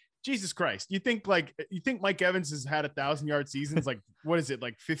like, Jesus Christ. You think Mike Evans has had 1,000-yard seasons? What is it?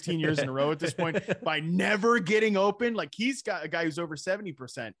 15 years in a row at this point by never getting open. He's got a guy who's over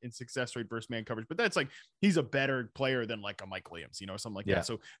 70% in success rate versus man coverage, but that's he's a better player than a Mike Williams, something like that.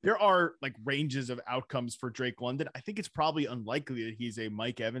 So there are ranges of outcomes for Drake London. I think it's probably unlikely that he's a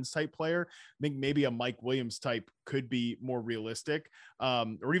Mike Evans type player. I think maybe a Mike Williams type could be more realistic.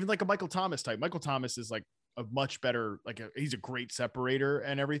 Or even a Michael Thomas type. Michael Thomas is a much better, he's a great separator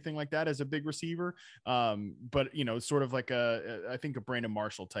and everything like that as a big receiver. But sort of I think a Brandon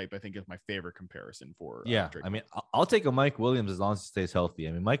Marshall type, I think is my favorite comparison for. I mean, I'll take a Mike Williams as long as he stays healthy.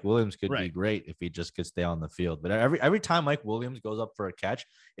 I mean, Mike Williams could be great if he just could stay on the field. But every time Mike Williams goes up for a catch,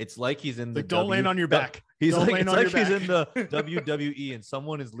 it's like he's in the don't land on your back. He's he's in the WWE and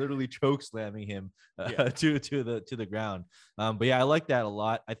someone is literally choke slamming him to the ground. But yeah, I like that a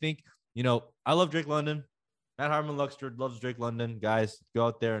lot. I think, I love Drake London. Matt Harmon loves Drake London. Guys, go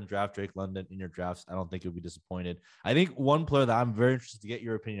out there and draft Drake London in your drafts. I don't think you'll be disappointed. I think one player that I'm very interested to get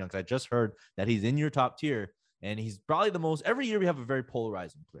your opinion on, because I just heard that he's in your top tier, and he's probably the most. Every year we have a very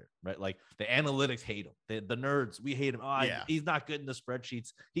polarizing player, right? The analytics hate him. The nerds, we hate him. He's not good in the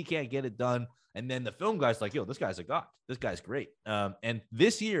spreadsheets. He can't get it done. And then the film guys yo, this guy's a god. This guy's great. And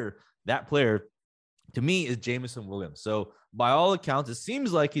this year, that player, to me, is Jameson Williams. So by all accounts, it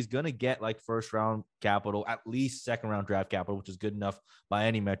seems like he's going to get first round capital, at least second round draft capital, which is good enough by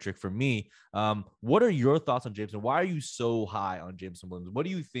any metric for me. What are your thoughts on Jameson? Why are you so high on Jameson Williams? What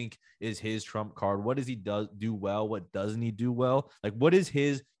do you think is his trump card? What does he do well? What doesn't he do well? What is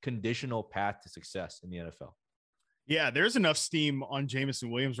his conditional path to success in the NFL? Yeah, there's enough steam on Jameson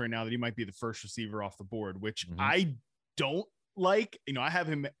Williams right now that he might be the first receiver off the board, which Mm-hmm. I don't like. I have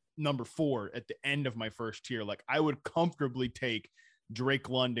him number 4 at the end of my first tier. Like, I would comfortably take Drake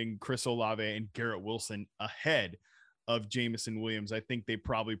London, Chris Olave, and Garrett Wilson ahead of Jameson Williams. I think they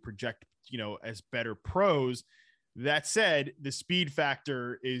probably project, as better pros. That said, the speed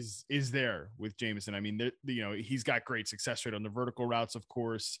factor is there with Jameson. I mean, he's got great success rate on the vertical routes, of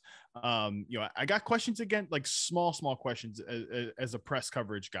course. I got questions again, like small questions as a press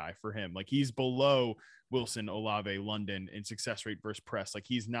coverage guy for him. Like, he's below Wilson, Olave, London in success rate versus press. Like,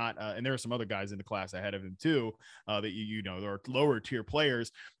 he's not, and there are some other guys in the class ahead of him too. That there are lower tier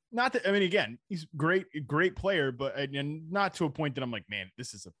players. Not that, I mean, again, he's great player, but and not to a point that I'm like, man,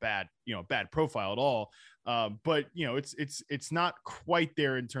 this is a bad profile at all. But it's not quite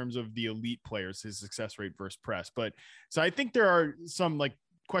there in terms of the elite players, his success rate versus press. But so I think there are some like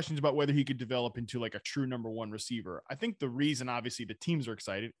questions about whether he could develop into like a true number 1 receiver. I think the reason, obviously, the teams are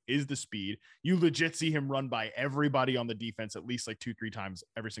excited is the speed. You legit see him run by everybody on the defense at least like 2-3 times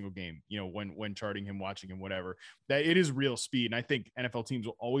every single game, when charting him, watching him, whatever. That it is real speed. And I think NFL teams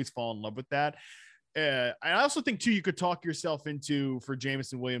will always fall in love with that. I also think too, you could talk yourself into, for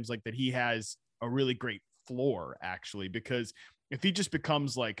Jameson Williams, like that he has a really great floor, actually, because if he just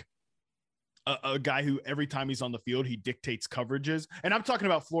becomes like a guy who every time he's on the field, he dictates coverages. And I'm talking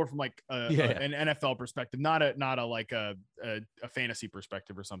about floor from like an NFL perspective, not a like a fantasy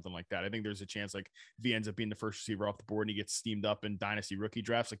perspective or something like that. I think there's a chance, like, if he ends up being the first receiver off the board and he gets steamed up in dynasty rookie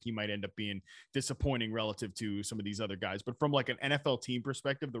drafts, like, he might end up being disappointing relative to some of these other guys. But from like an NFL team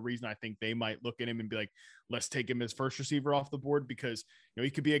perspective, the reason I think they might look at him and be like, let's take him as first receiver off the board, because, he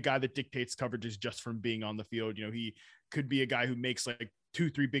could be a guy that dictates coverages just from being on the field. He could be a guy who makes like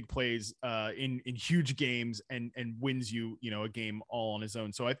 2-3 big plays in huge games and wins you, a game all on his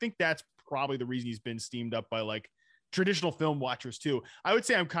own. So I think that's probably the reason he's been steamed up by like traditional film watchers too. I would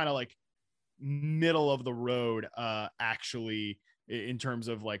say I'm kind of like middle of the road, actually, in terms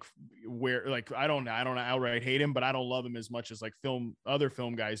of like where, like, I don't outright hate him, but I don't love him as much as like other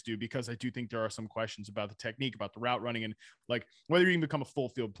film guys do, because I do think there are some questions about the technique, about the route running, and like whether you can become a full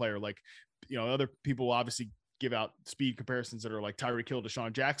field player. Like, other people will obviously give out speed comparisons that are like Tyreek Hill,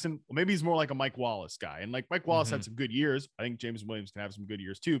 Deshaun Jackson. Well, maybe he's more like a Mike Wallace guy. And like Mike Wallace had some good years. I think James Williams can have some good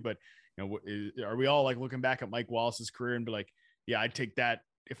years too. But, are we all like looking back at Mike Wallace's career and be like, yeah, I'd take that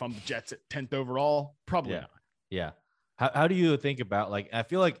if I'm the Jets at 10th overall? Probably not. Yeah. How do you think about, like, I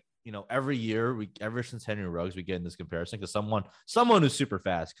feel like, every year ever since Henry Ruggs, we get in this comparison because someone who's super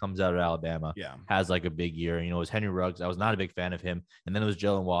fast comes out of Alabama, has like a big year. It was Henry Ruggs. I was not a big fan of him. And then it was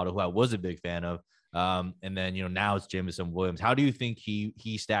Jalen Waddle, who I was a big fan of. And then, now it's Jameson Williams. How do you think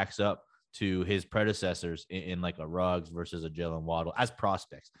he stacks up to his predecessors in like a Ruggs versus a Jalen Waddle as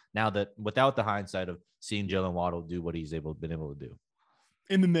prospects? Now that without the hindsight of seeing Jalen Waddle do what he's been able to do.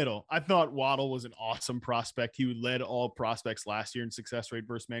 In the middle, I thought Waddle was an awesome prospect. He led all prospects last year in success rate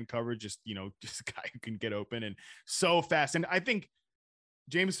versus man coverage. Just a guy who can get open and so fast. And I think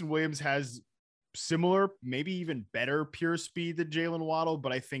Jameson Williams has similar, maybe even better pure speed than Jalen Waddle,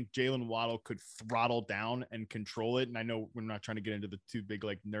 but I think Jalen Waddle could throttle down and control it. And I know we're not trying to get into the too big,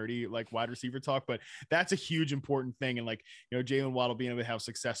 like nerdy, like wide receiver talk, but that's a huge important thing. And like, Jalen Waddle being able to have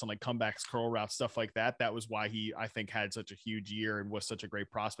success on like comebacks, curl routes, stuff like that. That was why he, I think, had such a huge year and was such a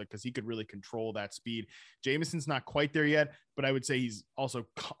great prospect, because he could really control that speed. Jameson's not quite there yet, but I would say he's also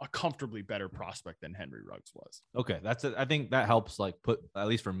a comfortably better prospect than Henry Ruggs was. Okay. I think that helps, like, at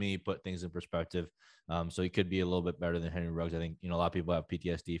least for me, put things in perspective. So he could be a little bit better than Henry Ruggs. I think, a lot of people have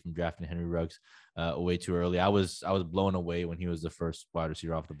PTSD from drafting Henry Ruggs way too early. I was blown away when he was the first wide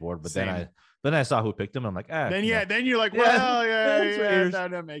receiver off the board, but then I saw who picked him. I'm like, then you're like, well,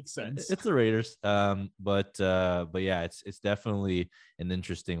 that makes sense. It's the Raiders. But yeah, it's definitely an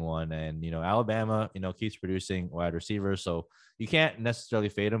interesting one. And, Alabama, keeps producing wide receivers, so you can't necessarily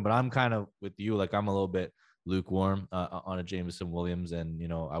fade him, but I'm kind of with you. Like, I'm a little bit lukewarm on a Jameson Williams, and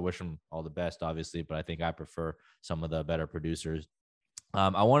I wish him all the best, obviously, but I think I prefer some of the better producers.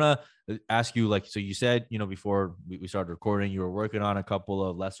 I want to ask you, like, so you said, before we started recording, you were working on a couple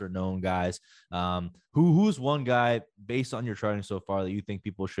of lesser known guys. Who's one guy based on your charting so far that you think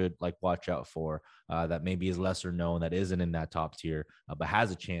people should like watch out for, that maybe is lesser known, that isn't in that top tier, but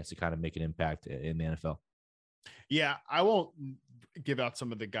has a chance to kind of make an impact in the NFL? Yeah, I won't give out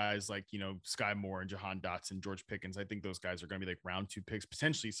some of the guys like, Sky Moore and Jahan Dotson, George Pickens. I think those guys are going to be like round 2 picks,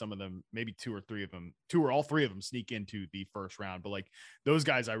 potentially some of them, maybe 2 or all three of them sneak into the first round. But like those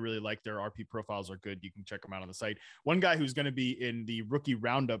guys, I really like. Their RP profiles are good. You can check them out on the site. One guy who's going to be in the rookie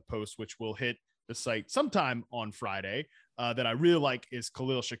roundup post, which will hit the site sometime on Friday, that I really like is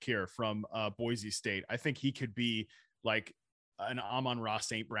Khalil Shakir from Boise State. I think he could be like an Amon-Ra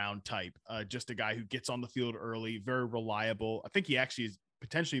St. Brown type, just a guy who gets on the field early, very reliable. I think he actually is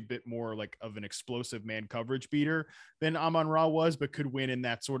potentially a bit more like of an explosive man coverage beater than Amon-Ra was, but could win in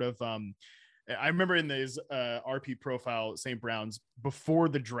that sort of I remember in his RP profile, St. Brown's before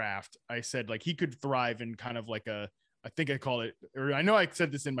the draft, I said like he could thrive in kind of like I think I call it, or I know I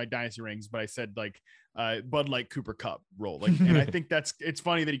said this in my dynasty rings, but I said like Bud Light Cooper Cup role. Like, and I think it's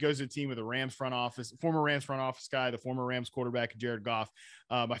funny that he goes to a team with a Rams front office, former Rams front office guy, the former Rams quarterback, Jared Goff.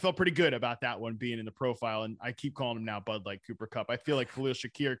 I felt pretty good about that one being in the profile, and I keep calling him now Bud Light Cooper Cup. I feel like Khalil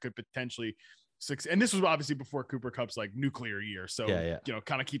Shakir could potentially and this was obviously before Cooper Cup's like nuclear year. So, you know,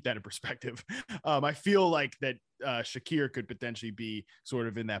 kind of keep that in perspective. I feel like that Shakir could potentially be sort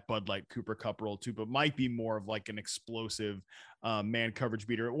of in that Bud Light Cooper Cup role too, but might be more of like an explosive man coverage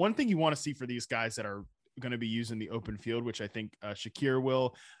beater. One thing you want to see for these guys that are going to be using the open field, which I think Shakir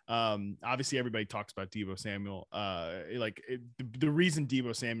will. Obviously, everybody talks about Deebo Samuel. The reason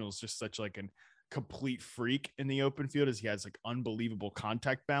Deebo Samuel is just such like an complete freak in the open field is he has like unbelievable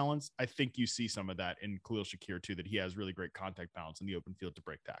contact balance. I think you see some of that in Khalil Shakir too, that he has really great contact balance in the open field to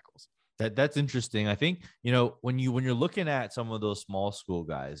break tackles. That's interesting. I think, you know, when you're looking at some of those small school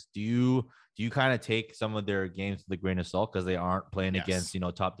guys, do you kind of take some of their games with a grain of salt because they aren't playing against, you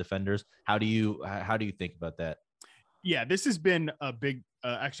know, top defenders? How do you think about that? Yeah, this has been a big,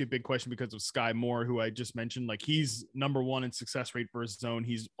 actually a big question because of Sky Moore, who I just mentioned. Like he's number one in success rate versus zone.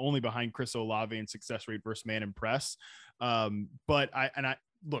 He's only behind Chris Olave in success rate versus man and press. But I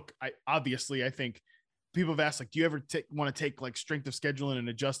obviously I think people have asked, like, do you ever want to take like strength of scheduling and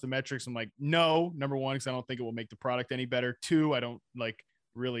adjust the metrics? I'm like, no, number one, because I don't think it will make the product any better. Two, I don't like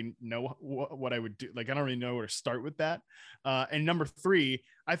really know what I would do. Like, I don't really know where to start with that. And number three,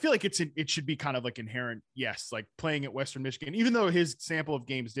 I feel like it should be kind of like inherent. Yes. Like playing at Western Michigan, even though his sample of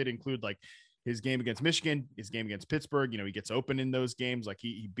games did include like his game against Michigan, his game against Pittsburgh, you know, he gets open in those games. Like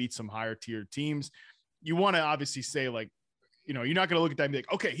he beats some higher tier teams. You want to obviously say like, you know, you're not going to look at that and be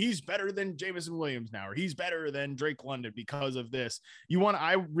like, okay, he's better than Jameson Williams now, or he's better than Drake London because of this.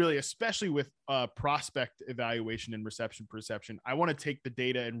 I really, especially with prospect evaluation and reception perception, I want to take the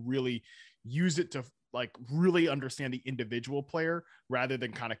data and really use it to like really understand the individual player rather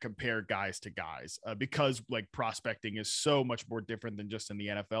than kind of compare guys to guys, because like prospecting is so much more different than just in the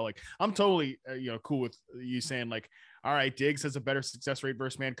NFL. Like I'm totally, cool with you saying like, all right, Diggs has a better success rate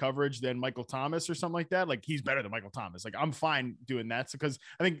versus man coverage than Michael Thomas or something like that. Like he's better than Michael Thomas. Like I'm fine doing that because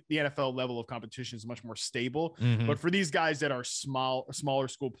I think the NFL level of competition is much more stable. Mm-hmm. But for these guys that are smaller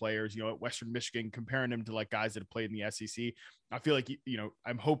school players, you know, at Western Michigan, comparing them to like guys that have played in the SEC, I feel like, you know,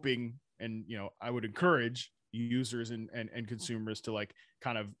 I'm hoping, and, you know, I would encourage users and consumers to like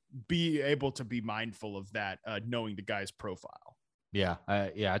kind of be able to be mindful of that, knowing the guy's profile. Yeah,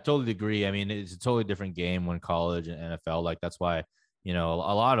 I totally agree. I mean, it's a totally different game when college and NFL. Like that's why, you know,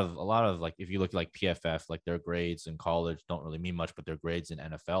 a lot of like if you look at like PFF, like their grades in college don't really mean much, but their grades in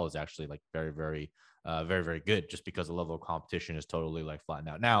NFL is actually like very, very, very good, just because the level of competition is totally like flattened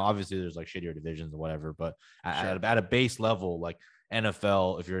out. Now, obviously, there's like shittier divisions or whatever, but at a base level, like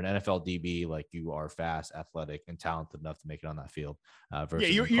NFL, if you're an NFL DB, like you are fast, athletic, and talented enough to make it on that field.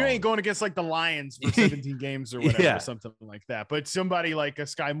 You ain't going against like the Lions for 17 games or whatever, or something like that. But somebody like a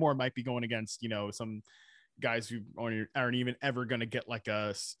Sky Moore might be going against, you know, some guys who aren't even ever going to get like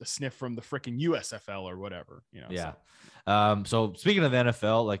a sniff from the freaking USFL or whatever, you know? Yeah. So speaking of the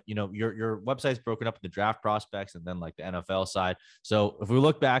NFL, like, you know, your website's broken up in the draft prospects and then like the NFL side. So if we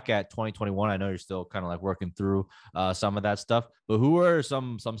look back at 2021, I know you're still kind of like working through some of that stuff, but who are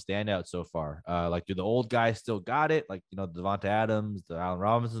some standouts so far? Like, do the old guys still got it? Like, you know, Devonta Adams, the Allen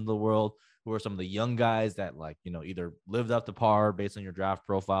Robinsons of the world. Who are some of the young guys that, like, you know, either lived up to par based on your draft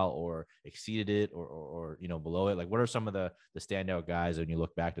profile or exceeded it or you know, below it? Like, what are some of the standout guys when you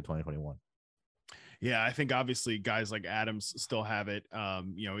look back to 2021? Yeah, I think obviously guys like Adams still have it.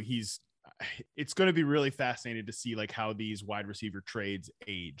 You know, it's going to be really fascinating to see like how these wide receiver trades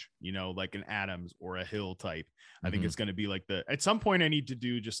age, you know, like an Adams or a Hill type. I think it's going to be like at some point I need to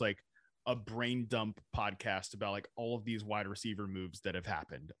do just like a brain dump podcast about like all of these wide receiver moves that have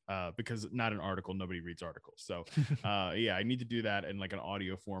happened, because not an article, nobody reads articles. So yeah, I need to do that in like an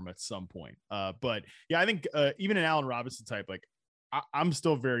audio form at some point. But yeah, I think even an Allen Robinson type, like I'm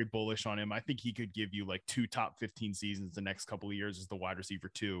still very bullish on him. I think he could give you like 2 top 15 seasons the next couple of years as the wide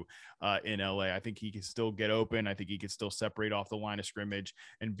receiver 2 in LA. I think he can still get open. I think he can still separate off the line of scrimmage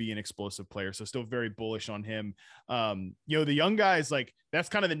and be an explosive player. So still very bullish on him. The young guys, like that's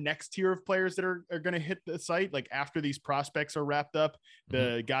kind of the next tier of players that are going to hit the site. Like after these prospects are wrapped up,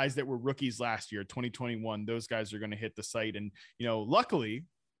 the guys that were rookies last year, 2021, those guys are going to hit the site. And, luckily,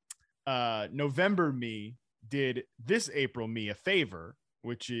 November me did this April me a favor,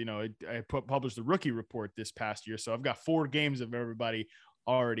 which, I published the rookie report this past year. So I've got 4 games of everybody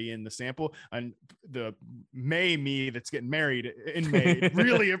already in the sample, and the May me that's getting married in May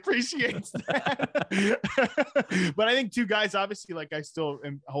really appreciates that. But I think 2 guys, obviously, like I still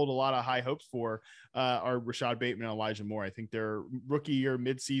hold a lot of high hopes for are Rashad Bateman and Elijah Moore. I think their rookie year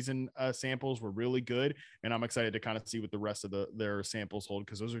midseason samples were really good, and I'm excited to kind of see what the rest of their samples hold,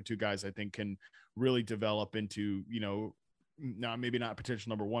 because those are 2 guys I think can really develop into, maybe not potential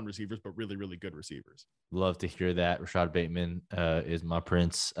number 1 receivers, but really, really good receivers. Love to hear that. Rashad Bateman is my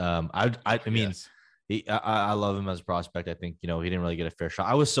prince. I mean, yes. I love him as a prospect. I think, he didn't really get a fair shot.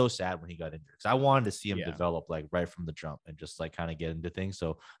 I was so sad when he got injured because I wanted to see him develop like right from the jump and just like kind of get into things.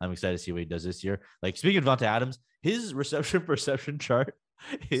 So I'm excited to see what he does this year. Like speaking of Davante Adams, his reception perception chart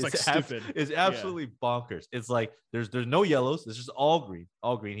is absolutely bonkers. It's like there's no yellows. It's just all green.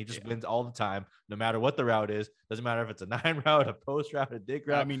 He just wins all the time, no matter what the route is. Doesn't matter if it's a 9 route, a post route, a dig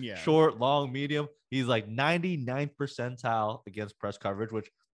route, short, long, medium. He's like 99th percentile against press coverage,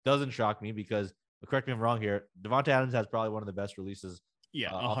 which doesn't shock me because, correct me if I'm wrong here, Davante Adams has probably one of the best releases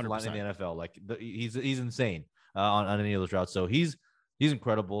off the line in the NFL. Like he's insane on any of those routes. So he's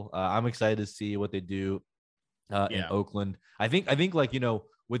incredible. I'm excited to see what they do in Oakland. I think like,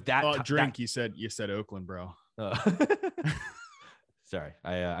 with that drink, you said Oakland, bro. Sorry.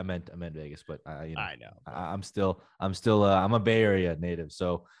 I meant Vegas, but I know. I'm still I'm a Bay Area native.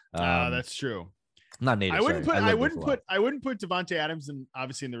 So that's true. Not native. I wouldn't put Davante Adams in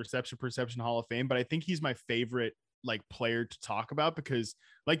obviously in the reception perception Hall of Fame, but I think he's my favorite like player to talk about because,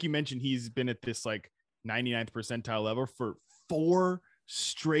 like you mentioned, he's been at this like 99th percentile level for 4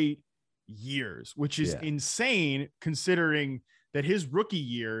 straight years, which is insane considering that his rookie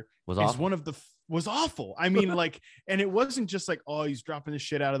year was awful. I mean, like, and it wasn't just like, oh, he's dropping the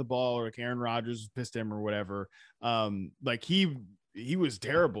shit out of the ball or like Aaron Rodgers pissed him or whatever. Like he was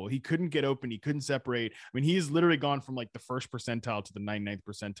terrible. He couldn't get open. He couldn't separate. I mean, he's literally gone from like the 1st percentile to the 99th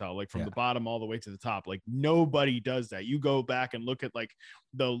percentile, like from the bottom all the way to the top. Like nobody does that. You go back and look at like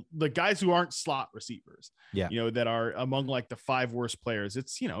the guys who aren't slot receivers, that are among like the 5 worst players.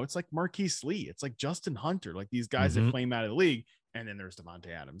 It's, it's like Marquise Lee. It's like Justin Hunter, like these guys that flame out of the league. And then there's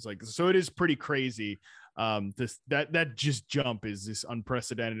Davante Adams. Like, so it is pretty crazy. That just jump is this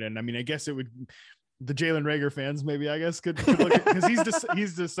unprecedented. And I mean, I guess it would, the Jalen Reagor fans, maybe I guess could look at, because he's the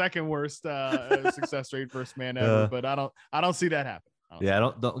 2nd worst success rate first man ever, but I don't see that happen.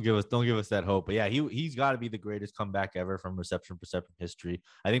 Don't give us that hope. But yeah, he's got to be the greatest comeback ever from reception perception history.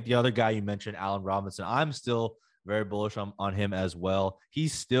 I think the other guy you mentioned, Allen Robinson, I'm still very bullish on him as well.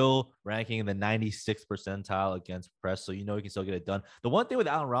 He's still ranking in the 96th percentile against press, so he can still get it done. The one thing with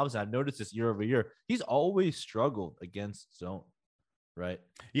Allen Robinson, I've noticed this year over year, he's always struggled against zone. Right.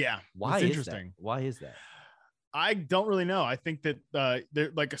 Yeah. Why is interesting? Why is that? I don't really know. I think that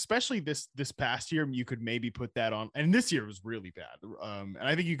they're like, especially this past year, you could maybe put that on, and this year was really bad. And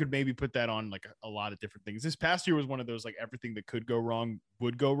I think you could maybe put that on like a lot of different things. This past year was one of those, like everything that could go wrong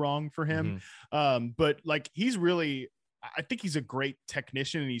would go wrong for him. But like, I think he's a great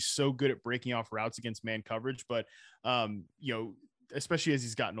technician and he's so good at breaking off routes against man coverage. But, especially as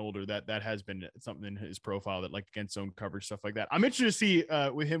he's gotten older, that has been something in his profile, that like against zone coverage, stuff like that. I'm interested to see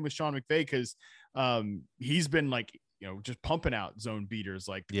with Sean McVay, because he's been like, just pumping out zone beaters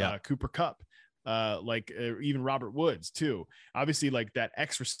like Cooper Kupp, even Robert Woods too. Obviously, like that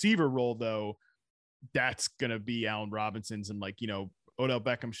X receiver role though, that's gonna be Allen Robinson's, and like Odell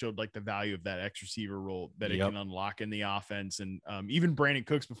Beckham showed like the value of that X receiver role that it can unlock in the offense. And even Brandon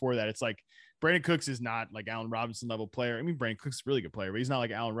Cooks before that, it's like Brandon Cooks is not like Allen Robinson level player. I mean, Brandon Cooks is a really good player, but he's not like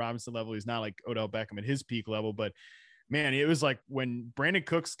Allen Robinson level. He's not like Odell Beckham at his peak level. But man, it was like when Brandon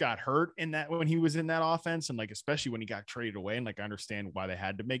Cooks got hurt when he was in that offense, and like, especially when he got traded away, and like, I understand why they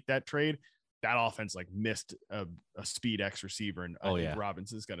had to make that trade. That offense like missed a speed X receiver. And I think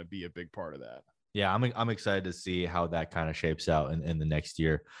Robinson's going to be a big part of that. Yeah, I'm excited to see how that kind of shapes out in the next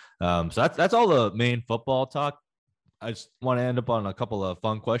year. So that's all the main football talk. I just want to end up on a couple of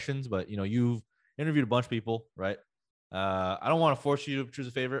fun questions, but you've interviewed a bunch of people, right? I don't want to force you to choose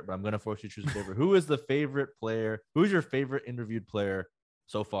a favorite, but I'm going to force you to choose a favorite. Who is the favorite player? Who's your favorite interviewed player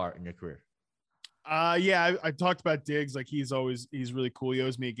so far in your career? Yeah, I talked about Diggs. Like he's really cool. He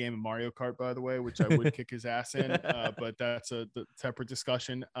owes me a game of Mario Kart, by the way, which I would kick his ass in. But that's a separate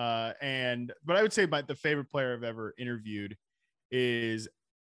discussion. But I would say the favorite player I've ever interviewed is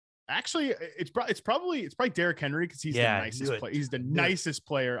actually it's probably Derrick Henry, because he's the nicest player. He's the nicest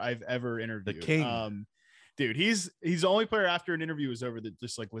player I've ever interviewed. The king. Dude, he's the only player after an interview was over that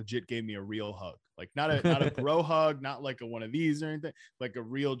just like legit gave me a real hug, like not a bro hug, not like one of these or anything, like a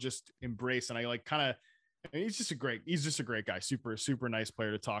real just embrace. And I like kind of, I mean, he's just a great guy, super nice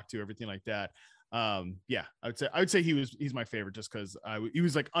player to talk to, everything like that. Yeah, I would say he's my favorite just because he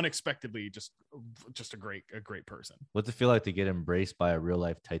was like unexpectedly just a great person. What's it feel like to get embraced by a real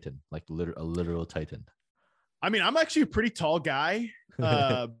life Titan, like a literal Titan? I mean, I'm actually a pretty tall guy,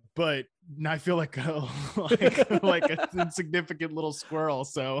 but I feel like like an insignificant little squirrel.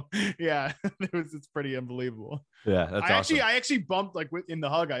 So yeah, it's pretty unbelievable. Yeah, that's awesome. I actually bumped like in the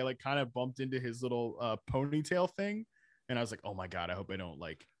hug. I like kind of bumped into his little ponytail thing, and I was like, oh my god, I hope I don't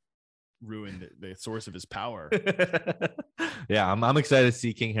like ruin the source of his power. Yeah, I'm excited to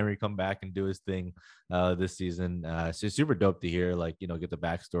see King Henry come back and do his thing this season. So it's super dope to hear, like, you know, get the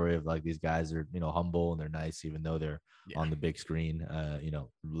backstory of like these guys are, you know, humble and they're nice, even though they're on the big screen, you know,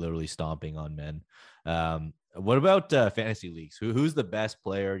 literally stomping on men. What about fantasy leagues? Who's the best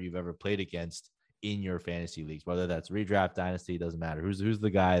player you've ever played against in your fantasy leagues, whether that's redraft, dynasty, doesn't matter. Who's the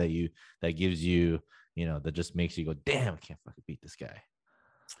guy that gives you, you know, that just makes you go, damn, I can't fucking beat this guy.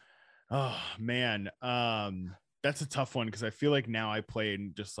 Oh man. That's a tough one because I feel like now I play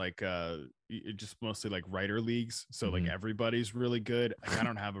in just like just mostly like writer leagues. So like everybody's really good. Like, I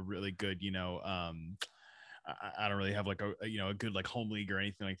don't have a really good, you know, I don't really have like a good like home league or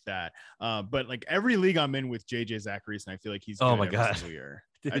anything like that. But like every league I'm in with JJ Zacharias, and I feel like he's oh my god, year.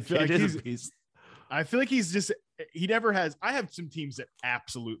 Dude, I feel like he's just he never has. I have some teams that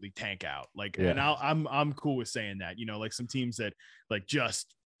absolutely tank out, like, and I'm cool with saying that, you know, like some teams that like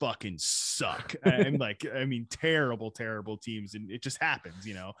just fucking suck and like, I mean, terrible teams, and it just happens,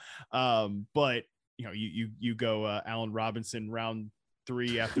 you know. But you know, you go Allen Robinson round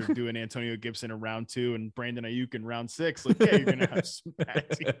 3 after doing Antonio Gibson in round 2 and Brandon Ayuk in round 6. Like, yeah, you're gonna have some bad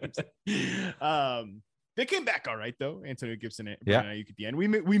teams. They came back all right though. Antonio Gibson and Brandon Ayuk at the end. We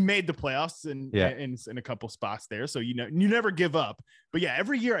made the playoffs in a couple spots there, so you know, you never give up. But yeah,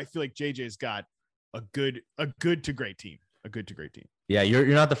 every year I feel like JJ's got a good to great team. Yeah, you're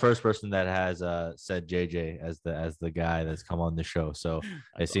not the first person that has said JJ as the guy that's come on the show. So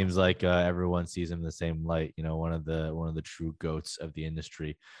it seems like everyone sees him in the same light. You know, one of the true goats of the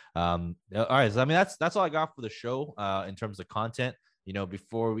industry. All right, so I mean that's all I got for the show in terms of content. You know,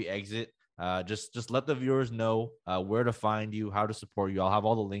 before we exit, just let the viewers know where to find you, how to support you. I'll have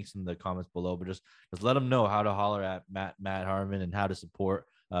all the links in the comments below, but just let them know how to holler at Matt Harmon and how to support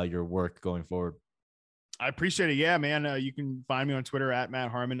your work going forward. I appreciate it. Yeah, man. You can find me on Twitter at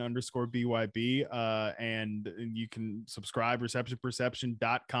Matt Harmon _BYB. And you can subscribe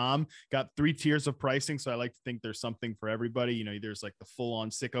receptionperception.com. Got 3 tiers of pricing. So I like to think there's something for everybody. You know, there's like the full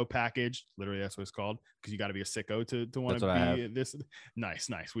on sicko package. Literally, that's what it's called, because you got to be a sicko to want to be this. Nice.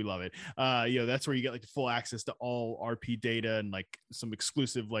 We love it. You know, that's where you get like the full access to all RP data and like some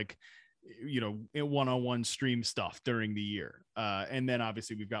exclusive, like, you know, one-on-one stream stuff during the year. And then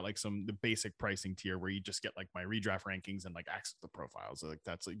obviously we've got like the basic pricing tier where you just get like my redraft rankings and like access to profiles. So, like,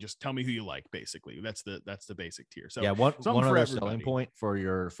 that's like, just tell me who you like, basically. That's the basic tier. So yeah, one other selling point for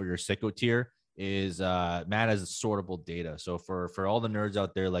your sicko tier is Matt has sortable data. So for all the nerds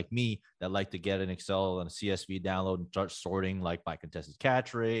out there like me that like to get an Excel and a CSV download and start sorting like by contested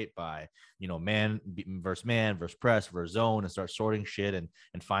catch rate, by, you know, man versus press versus zone, and start sorting shit and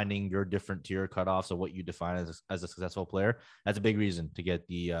finding your different tier cutoffs of what you define as a successful player, that's a big reason to get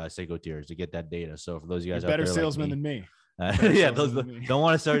the sicko tiers, to get that data. So for those of you guys, better salesman than me. Yeah, those don't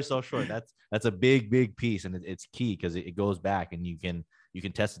want to sell yourself short. That's a big piece, and it's key because it goes back and you can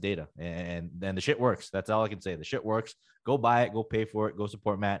test the data, and then the shit works. That's all I can say. The shit works. Go buy it. Go pay for it. Go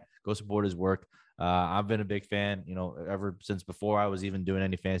support Matt. Go support his work. I've been a big fan, you know, ever since before I was even doing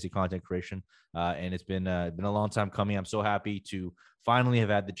any fantasy content creation, and it's been a long time coming. I'm so happy to finally have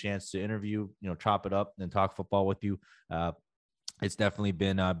had the chance to interview, you know, chop it up and talk football with you. It's definitely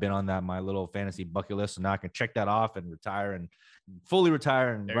been on that my little fantasy bucket list, so now I can check that off and fully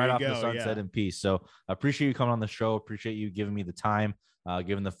retire and right off the sunset in peace. So I appreciate you coming on the show. Appreciate you giving me the time,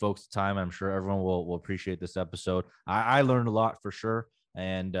 giving the folks the time. I'm sure everyone will appreciate this episode. I learned a lot for sure,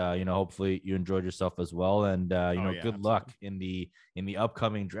 and you know, hopefully you enjoyed yourself as well. And you know, good luck in the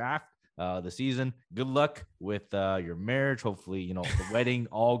upcoming draft. the season. Good luck with your marriage. Hopefully, the wedding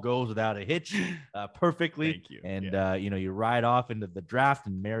all goes without a hitch perfectly. Thank you. And you ride off into the draft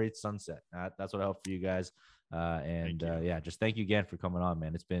and married sunset. That's what I hope for you guys. Just thank you again for coming on,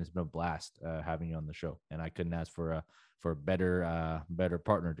 man. It's been a blast having you on the show, and I couldn't ask for a better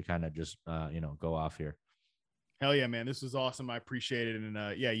partner to kind of just go off here. Hell yeah, man. This was awesome. I appreciate it. And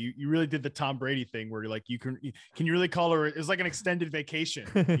you really did the Tom Brady thing where you're like, can you really call her? It's like an extended vacation,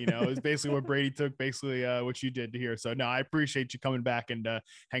 it's basically what Brady took, basically what you did here. So no, I appreciate you coming back and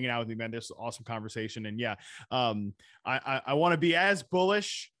hanging out with me, man. This was an awesome conversation. And I want to be as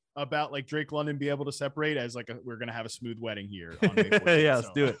bullish about like Drake London be able to separate as we're going to have a smooth wedding here. On May 14th, yeah, let's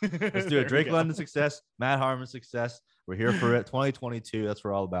do it. Let's do it. Drake London success, Matt Harmon success. We're here for it. 2022. That's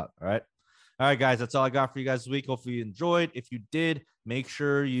what we're all about. All right. All right, guys, that's all I got for you guys this week. Hopefully you enjoyed. If you did, make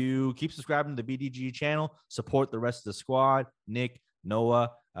sure you keep subscribing to the BDG channel. Support the rest of the squad, Nick,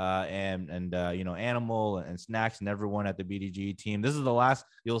 Noah, and Animal and Snacks and everyone at the BDG team. This is the last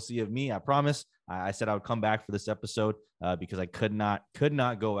you'll see of me. I promise. I said I would come back for this episode because I could not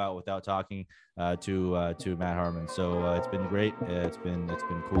go out without talking to Matt Harmon. So it's been great. It's been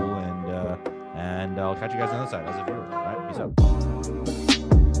cool, and I'll catch you guys on the other side as a viewer. All right, peace out.